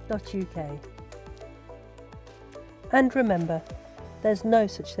 And remember, there's no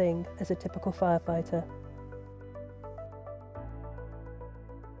such thing as a typical firefighter.